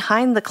is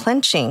behind the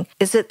clenching?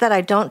 Is it that I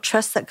don't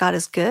trust that God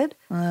is good?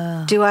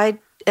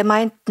 Am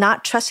I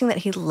not trusting that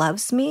He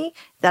loves me,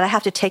 that I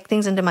have to take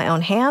things into my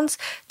own hands?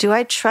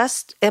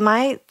 Am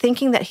I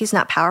thinking that He's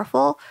not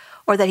powerful,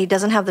 or that He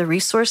doesn't have the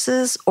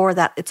resources, or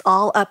that it's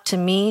all up to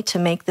me to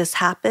make this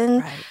happen?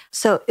 Right.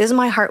 So is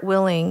my heart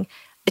willing?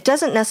 It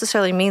doesn't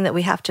necessarily mean that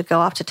we have to go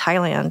off to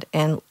Thailand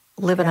and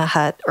live in a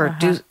hut or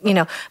do,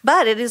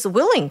 but it is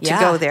willing to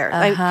go there.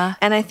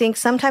 And I think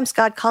sometimes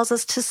God calls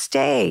us to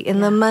stay in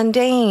the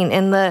mundane,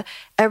 in the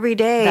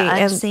everyday,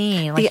 the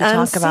unseen, and like the you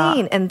unseen. talk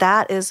about. And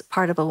that is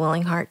part of a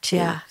willing heart too.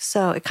 Yeah.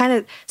 So it kind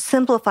of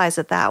simplifies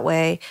it that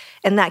way.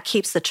 And that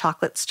keeps the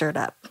chocolate stirred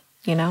up,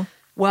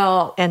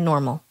 Well, and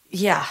normal.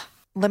 Yeah.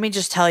 Let me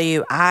just tell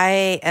you,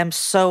 I am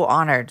so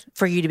honored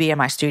for you to be in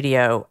my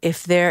studio.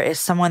 If there is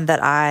someone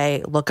that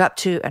I look up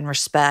to and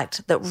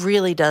respect that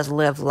really does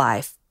live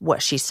life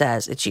what she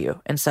says, it's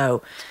you. And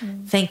so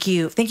thank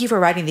you. Thank you for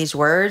writing these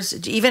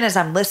words. Even as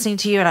I'm listening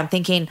to you and I'm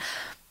thinking,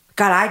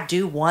 God, I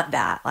do want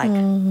that. Like,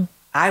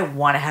 I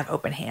want to have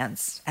open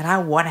hands and I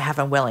want to have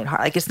a willing heart.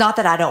 Like, it's not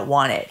that I don't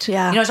want it.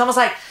 Yeah. It's almost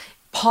like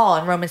Paul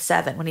in Romans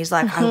 7 when he's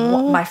like, I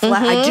want my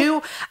flesh.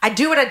 I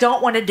do what I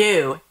don't want to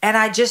do. And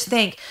I just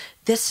think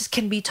this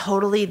can be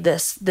totally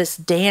this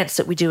dance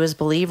that we do as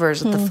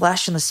believers with the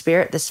flesh and the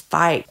spirit, this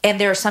fight. And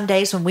there are some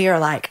days when we are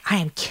like, I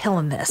am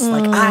killing this.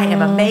 Like, I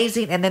am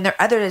amazing. And then there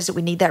are other days that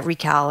we need that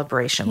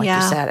recalibration, like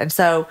you said. And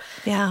so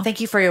thank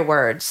you for your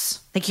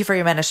words. Thank you for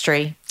your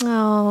ministry.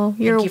 Oh,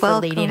 you're welcome. Thank you for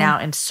leading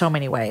out in so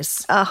many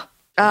ways. Oh.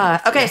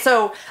 Okay,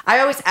 so I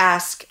always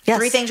ask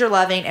 3 things you're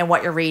loving and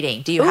what you're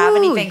reading. Do you have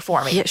anything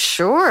for me? Yeah,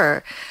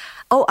 sure.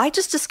 Oh, I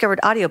just discovered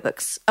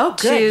audiobooks. Oh,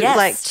 good.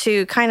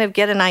 To kind of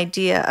get an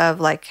idea of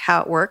like how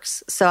it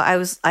works. So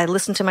I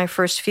listened to my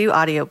first few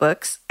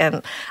audiobooks,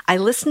 and I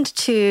listened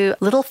to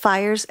Little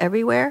Fires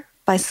Everywhere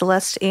by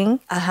Celeste Ng.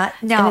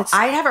 Now,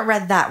 I haven't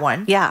read that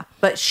one. Yeah.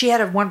 But she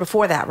had one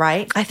before that,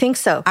 right? I think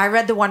so. I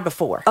read the one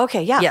before.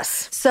 Okay, yeah.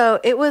 Yes. So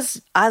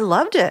I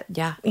loved it.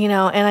 Yeah. And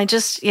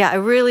I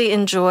really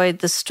enjoyed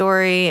the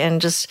story,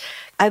 and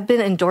I've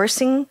been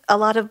endorsing a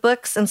lot of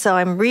books, and so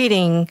I'm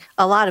reading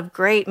a lot of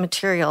great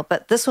material,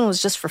 but this one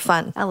was just for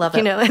fun. I love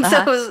it. And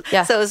so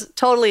it was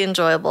totally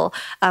enjoyable.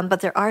 But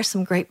there are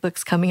some great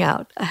books coming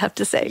out, I have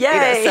to say.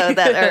 Yay!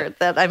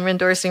 That I'm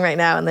endorsing right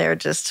now, and they're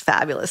just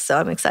fabulous. So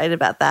I'm excited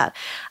about that.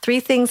 3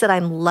 things that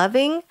I'm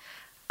loving.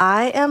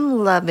 I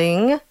am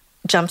loving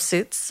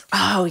jumpsuits.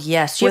 Oh,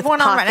 yes. You have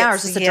one on right now, or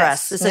is this a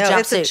dress? It's a jumpsuit.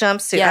 It's a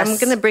jumpsuit. Yes. I'm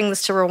going to bring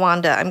this to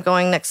Rwanda. I'm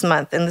going next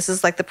month, and this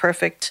is like the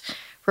perfect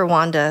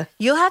Rwanda.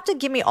 You'll have to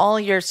give me all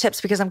your tips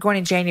because I'm going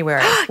in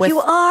January. You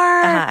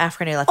are?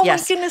 African New Life. Oh,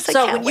 yes. my goodness, I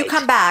So can't when you wait.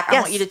 come back,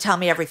 I want you to tell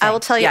me everything. I will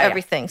tell you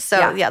everything.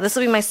 So this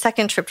will be my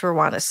second trip to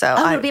Rwanda. So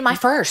it'll be my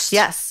first.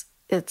 Yes.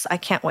 I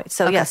can't wait.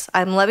 So yes,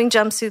 I'm loving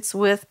jumpsuits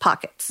with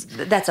pockets.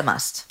 That's a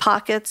must.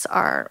 Pockets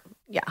are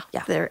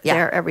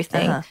they're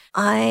everything.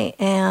 I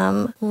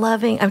am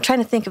loving, I'm trying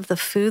to think of the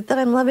food that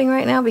I'm loving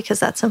right now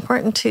because that's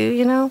important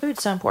too,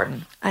 Food's so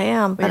important. I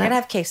am. We're going to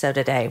have queso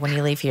today when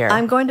you leave here.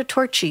 I'm going to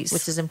Torchy's.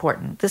 Which is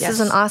important. This is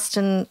an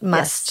Austin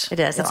must. Yes, it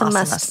is. It's a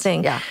must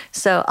thing. Yeah.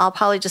 So I'll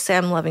probably just say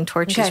I'm loving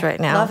Torchy's right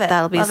now. Love it.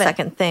 That'll be a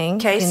second thing.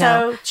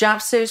 Queso,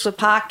 jumpsuits with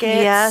pockets.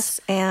 Yes.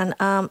 And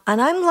I'm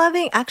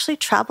loving actually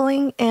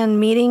traveling and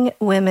meeting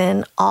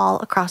women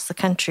all across the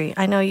country.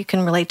 I know you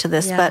can relate to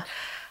this, but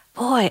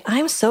boy,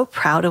 I'm so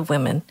proud of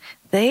women.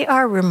 They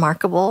are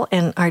remarkable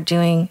and are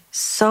doing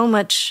so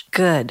much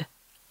good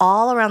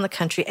all around the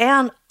country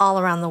and all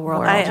around the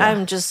world.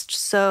 I'm just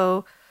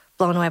so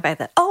blown away by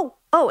that. Oh,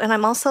 and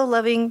I'm also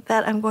loving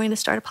that I'm going to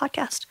start a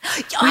podcast.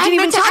 We didn't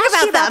even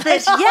talk about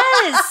this.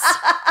 Yes.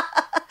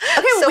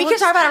 Okay, well, we can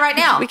talk about it right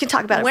now. We can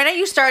talk about it. When are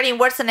you starting?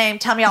 What's the name?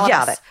 Tell me all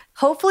about it.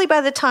 Hopefully by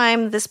the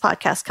time this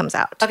podcast comes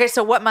out. Okay,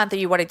 so what month are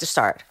you wanting to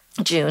start?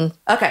 June.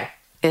 Okay.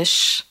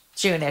 Ish.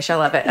 June-ish. I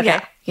love it. Okay.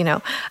 Yeah.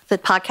 The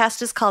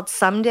podcast is called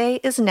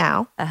Someday Is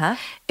Now.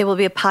 It will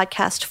be a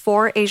podcast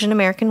for Asian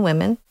American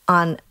women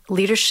on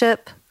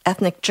leadership,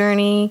 ethnic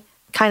journey,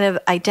 kind of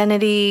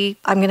identity.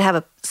 I'm going to have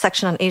a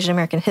section on Asian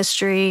American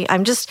history.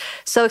 I'm just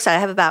so excited. I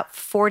have about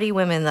 40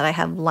 women that I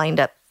have lined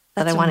up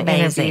that I want to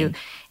interview.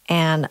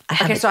 And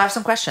so I have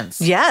some questions.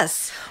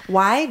 Yes.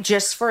 Why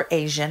just for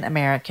Asian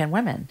American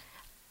women?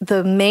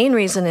 The main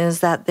reason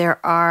is that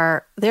there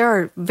are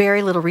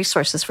very little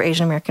resources for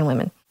Asian American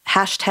women.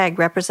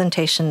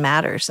 #representation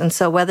matters. And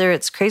so whether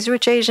it's Crazy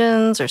Rich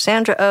Asians or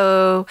Sandra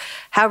Oh,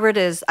 however it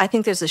is, I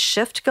think there's a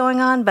shift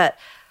going on. But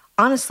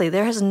honestly,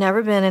 there has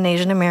never been an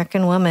Asian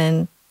American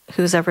woman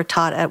who's ever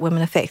taught at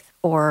Women of Faith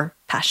or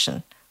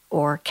Passion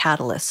or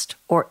Catalyst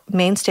or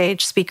main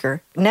stage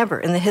speaker. Never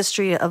in the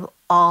history of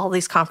all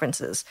these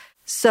conferences.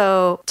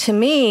 So to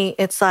me,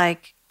 it's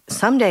like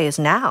someday is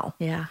now.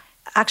 Yeah.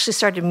 Actually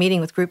started meeting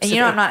with groups. And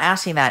I'm not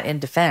asking that in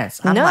defense.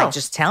 I'm like,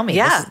 just tell me.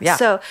 Yeah.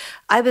 So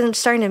I've been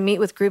starting to meet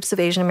with groups of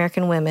Asian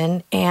American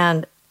women.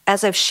 And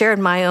as I've shared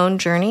my own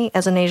journey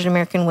as an Asian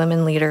American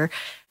women leader,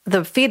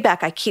 the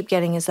feedback I keep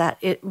getting is that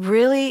it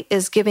really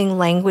is giving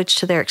language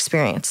to their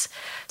experience.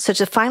 So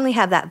to finally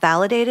have that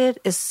validated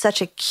is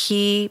such a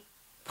key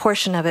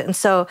portion of it. And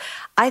so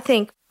I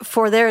think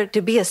for there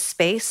to be a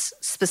space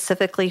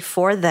specifically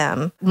for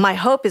them, my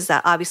hope is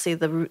that obviously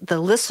the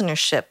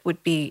listenership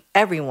would be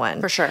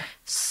everyone. For sure.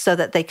 So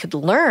that they could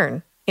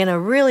learn in a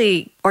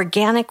really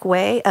organic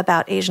way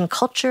about Asian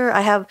culture.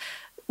 I have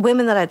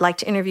women that I'd like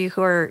to interview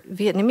who are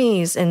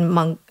Vietnamese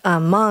and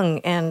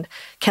Hmong and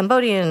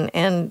Cambodian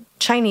and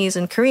Chinese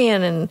and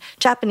Korean and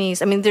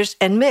Japanese. I mean, there's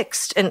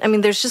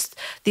just,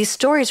 these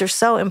stories are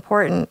so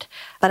important,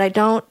 but I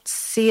don't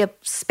see a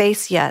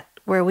space yet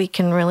where we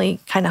can really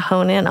kind of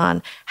hone in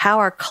on how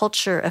our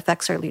culture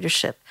affects our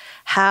leadership,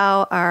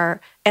 our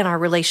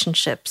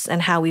relationships,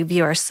 and how we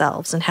view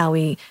ourselves and how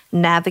we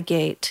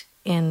navigate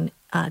in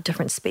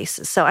different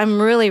spaces. So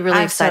I'm really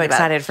excited. I'm so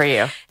excited for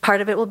you.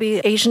 Part of it will be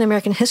Asian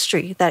American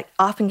history that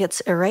often gets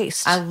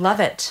erased. I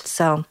love it.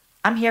 So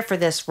I'm here for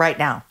this right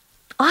now.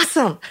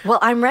 Awesome. Well,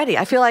 I'm ready.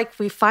 I feel like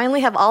we finally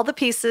have all the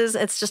pieces.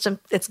 It's just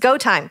it's go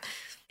time.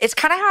 It's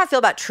kind of how I feel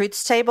about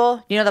Truth's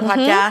Table. You know the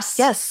podcast?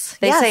 Yes.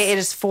 They say it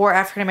is for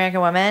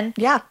African-American women.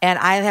 Yeah. And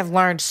I have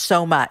learned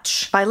so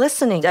much. By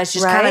listening. That's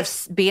just kind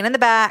of being in the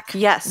back.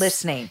 Yes.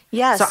 Listening.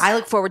 Yes. So I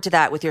look forward to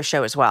that with your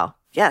show as well.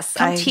 Yes.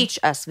 Come teach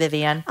us,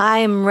 Vivian.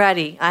 I'm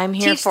ready. I'm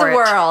here Teach for the it.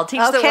 world. Teach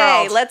the world.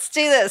 Okay, let's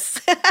do this.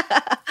 You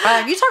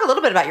talk a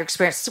little bit about your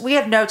experience. We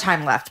have no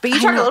time left, but you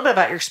talk a little bit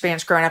about your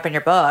experience growing up in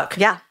your book.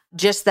 Yeah.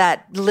 Just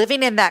that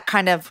living in that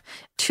kind of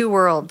Two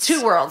worlds.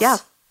 Yeah.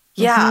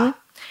 Yeah. Mm-hmm.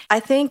 I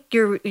think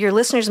your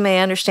listeners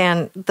may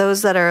understand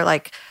those that are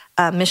like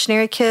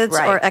missionary kids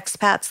or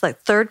expats, like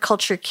third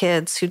culture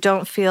kids who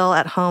don't feel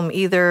at home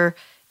either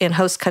in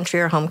host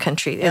country or home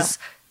country is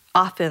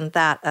often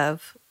that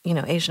of,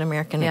 Asian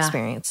American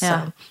experience.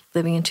 Yeah. So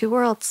living in two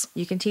worlds.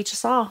 You can teach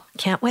us all.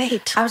 Can't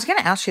wait. I was going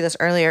to ask you this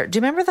earlier. Do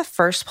you remember the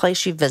first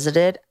place you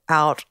visited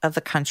out of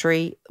the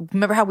country?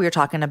 Remember how we were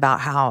talking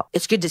about how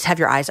it's good to have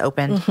your eyes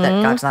open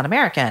that God's not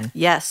American?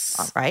 Yes.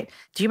 All right.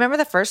 Do you remember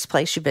the first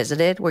place you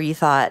visited where you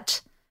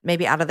thought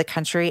maybe out of the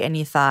country and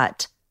you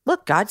thought,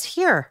 look, God's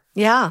here?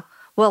 Yeah.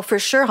 Well, for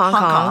sure, Hong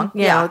Kong.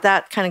 You Yeah. know,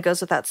 that kind of goes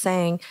without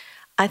saying.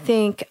 I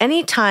think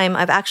anytime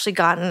I've actually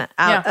gotten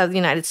out of the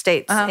United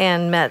States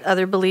and met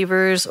other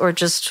believers or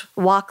just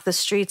walked the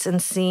streets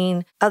and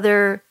seen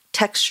other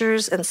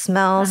textures and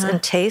smells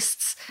and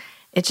tastes,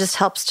 it just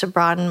helps to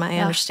broaden my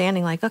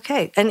understanding. Like,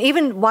 okay. And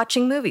even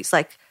watching movies,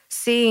 like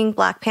seeing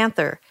Black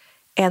Panther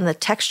and the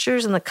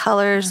textures and the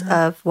colors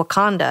of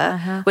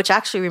Wakanda, which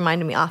actually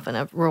reminded me often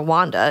of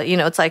Rwanda.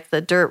 It's like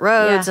the dirt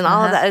roads and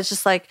all of that. It's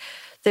just like,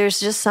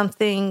 there's just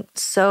something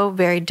so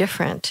very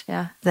different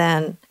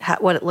than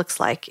what it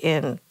looks like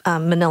in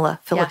Manila,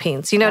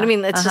 Philippines. You know what I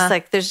mean? It's just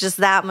like, there's just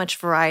that much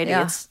variety.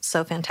 Yeah. It's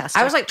so fantastic.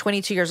 I was like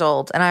 22 years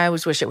old and I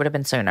always wish it would have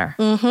been sooner.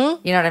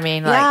 Mm-hmm. You know what I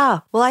mean?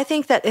 Well, I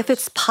think that if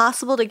it's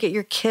possible to get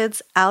your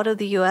kids out of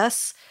the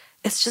U.S.,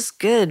 it's just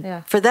good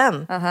for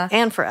them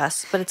and for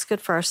us, but it's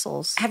good for our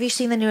souls. Have you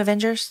seen the new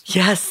Avengers?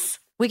 Yes.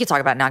 We could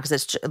talk about it now because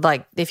it's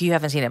like, if you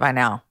haven't seen it by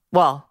now,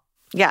 well,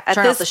 yeah, at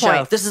turn this off the point.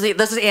 show. This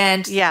is the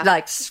end. Yeah.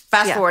 Like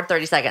fast forward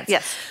 30 seconds.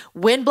 Yes.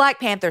 When Black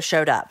Panther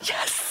showed up,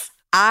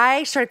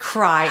 I started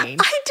crying.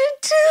 I did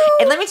too.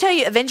 And let me tell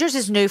you, Avengers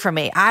is new for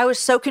me. I was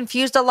so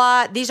confused a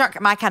lot. These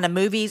aren't my kind of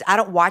movies. I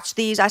don't watch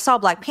these. I saw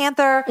Black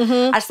Panther.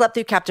 I slept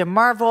through Captain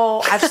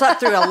Marvel. I've slept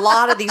through a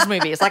lot of these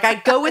movies. Like I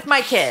go with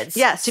my kids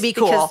to be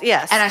cool.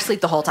 Because, and I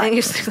sleep the whole time. I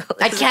This is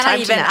cannot time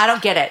to even, nap. I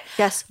don't get it.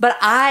 Yes. But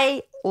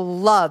I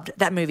loved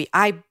that movie.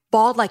 I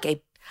bawled like a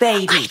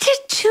baby. I did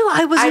too.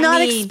 I was not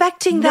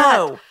expecting that.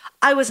 No.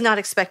 I was not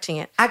expecting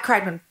it. I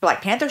cried when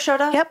Black Panther showed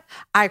up. Yep.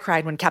 I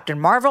cried when Captain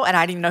Marvel, and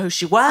I didn't even know who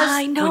she was.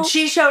 I know. When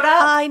she showed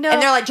up. I know. And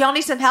they're like, do y'all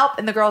need some help?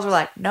 And the girls were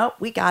like, nope,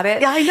 we got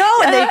it. Yeah, I know.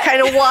 And they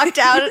kind of walked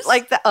out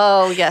like that.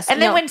 Oh, yes.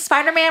 And then when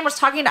Spider-Man was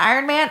talking to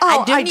Iron Man,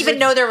 I didn't even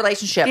know their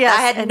relationship. Yes,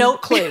 I had no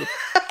clue.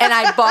 And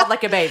I bawled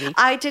like a baby.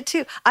 I did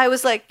too. I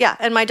was like,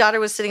 and my daughter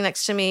was sitting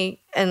next to me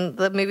in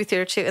the movie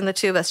theater too, and the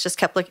two of us just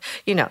kept like,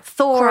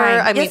 Thor. Crying.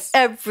 I mean,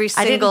 every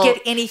single. I didn't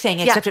get anything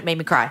except it made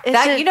me cry.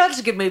 It's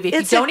a good movie.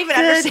 If you don't even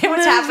good understand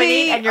what's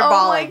happening and you're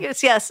bawling. My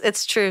goodness. Yes,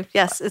 it's true.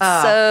 Yes, it's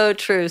so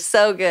true.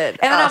 So good.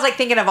 And then I was like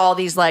thinking of all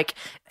these like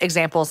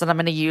examples that I'm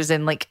going to use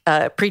in like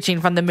preaching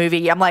from the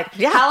movie. I'm like,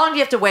 how long do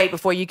you have to wait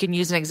before you can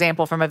use an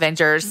example from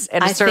Avengers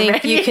in a sermon? I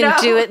think you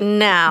can do it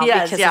now.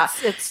 Yes,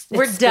 because it's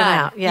we're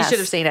done. Yes. You should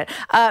have seen it.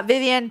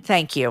 Vivian,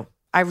 thank you.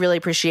 I really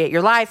appreciate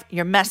your life,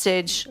 your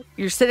message.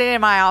 You're sitting in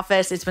my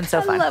office. It's been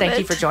so fun. Thank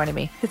you for joining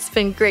me. It's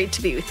been great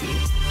to be with you.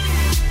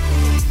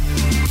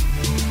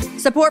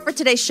 Support for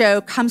today's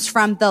show comes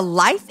from the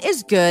Life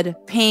is Good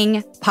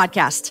Ping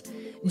podcast.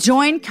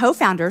 Join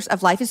co-founders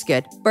of Life is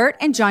Good, Bert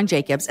and John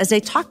Jacobs, as they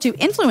talk to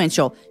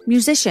influential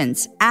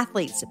musicians,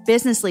 athletes,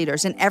 business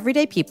leaders, and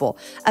everyday people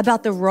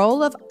about the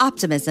role of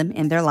optimism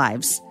in their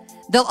lives.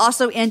 They'll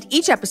also end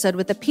each episode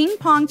with a ping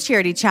pong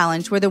charity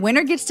challenge where the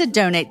winner gets to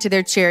donate to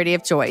their charity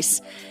of choice.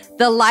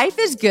 The Life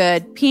is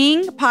Good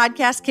Ping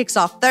podcast kicks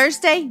off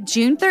Thursday,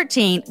 June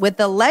 13th with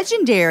the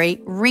legendary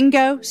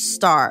Ringo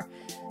Starr.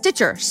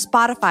 Stitcher,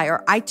 Spotify,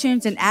 or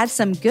iTunes and add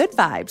some good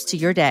vibes to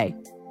your day.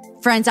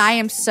 Friends, I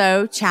am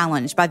so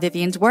challenged by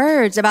Vivian's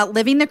words about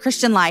living the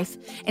Christian life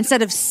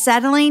instead of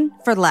settling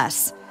for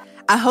less.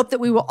 I hope that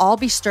we will all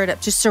be stirred up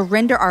to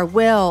surrender our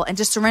will and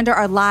to surrender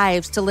our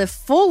lives to live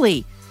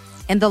fully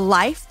in the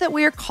life that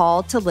we are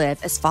called to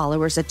live as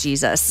followers of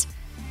Jesus.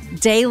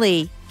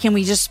 Daily, can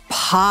we just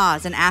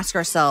pause and ask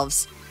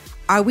ourselves,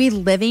 are we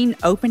living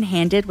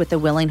open-handed with a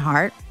willing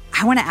heart?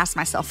 I want to ask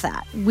myself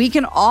that. We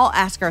can all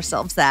ask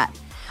ourselves that.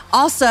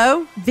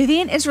 Also,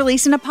 Vivian is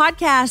releasing a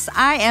podcast.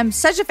 I am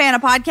such a fan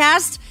of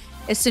podcasts.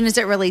 As soon as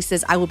it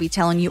releases, I will be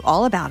telling you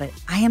all about it.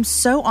 I am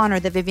so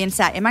honored that Vivian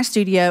sat in my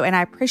studio, and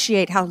I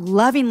appreciate how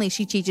lovingly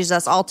she teaches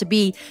us all to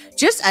be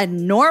just a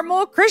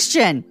normal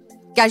Christian.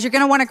 Guys, you're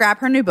going to want to grab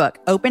her new book,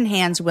 Open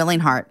Hands,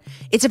 Willing Heart.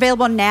 It's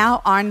available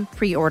now on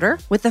pre-order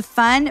with a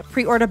fun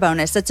pre-order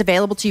bonus that's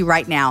available to you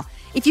right now.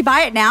 If you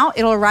buy it now,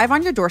 it'll arrive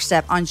on your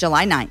doorstep on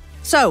July 9th.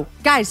 So,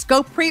 guys,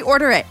 go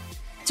pre-order it.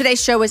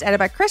 Today's show was edited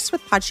by Chris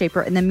with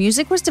Podshaper, and the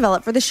music was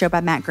developed for the show by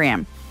Matt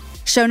Graham.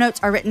 Show notes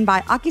are written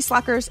by Aki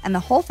Slockers, and the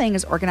whole thing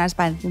is organized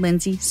by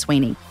Lindsay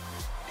Sweeney.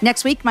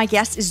 Next week, my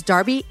guest is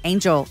Darby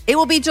Angel. It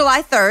will be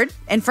July 3rd.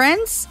 And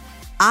friends,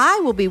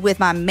 I will be with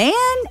my man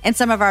and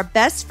some of our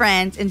best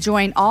friends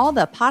enjoying all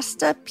the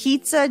pasta,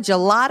 pizza,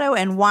 gelato,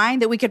 and wine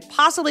that we could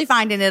possibly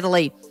find in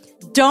Italy.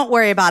 Don't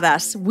worry about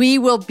us. We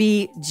will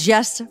be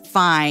just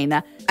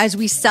fine as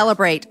we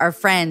celebrate our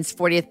friends'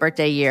 40th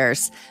birthday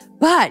years.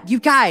 But you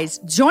guys,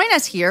 join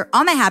us here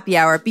on the Happy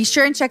Hour. Be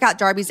sure and check out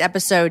Darby's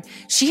episode.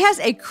 She has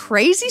a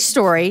crazy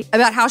story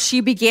about how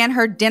she began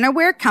her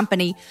dinnerware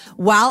company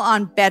while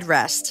on bed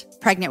rest,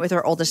 pregnant with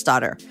her oldest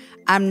daughter.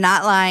 I'm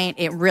not lying.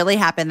 It really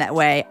happened that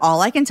way. All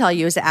I can tell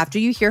you is that after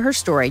you hear her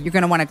story, you're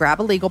going to want to grab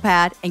a legal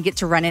pad and get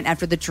to running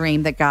after the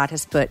dream that God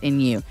has put in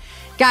you.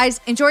 Guys,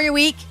 enjoy your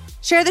week.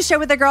 Share the show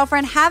with a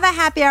girlfriend. Have a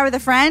happy hour with a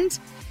friend.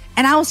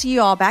 And I will see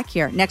you all back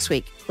here next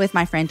week with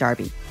my friend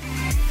Darby.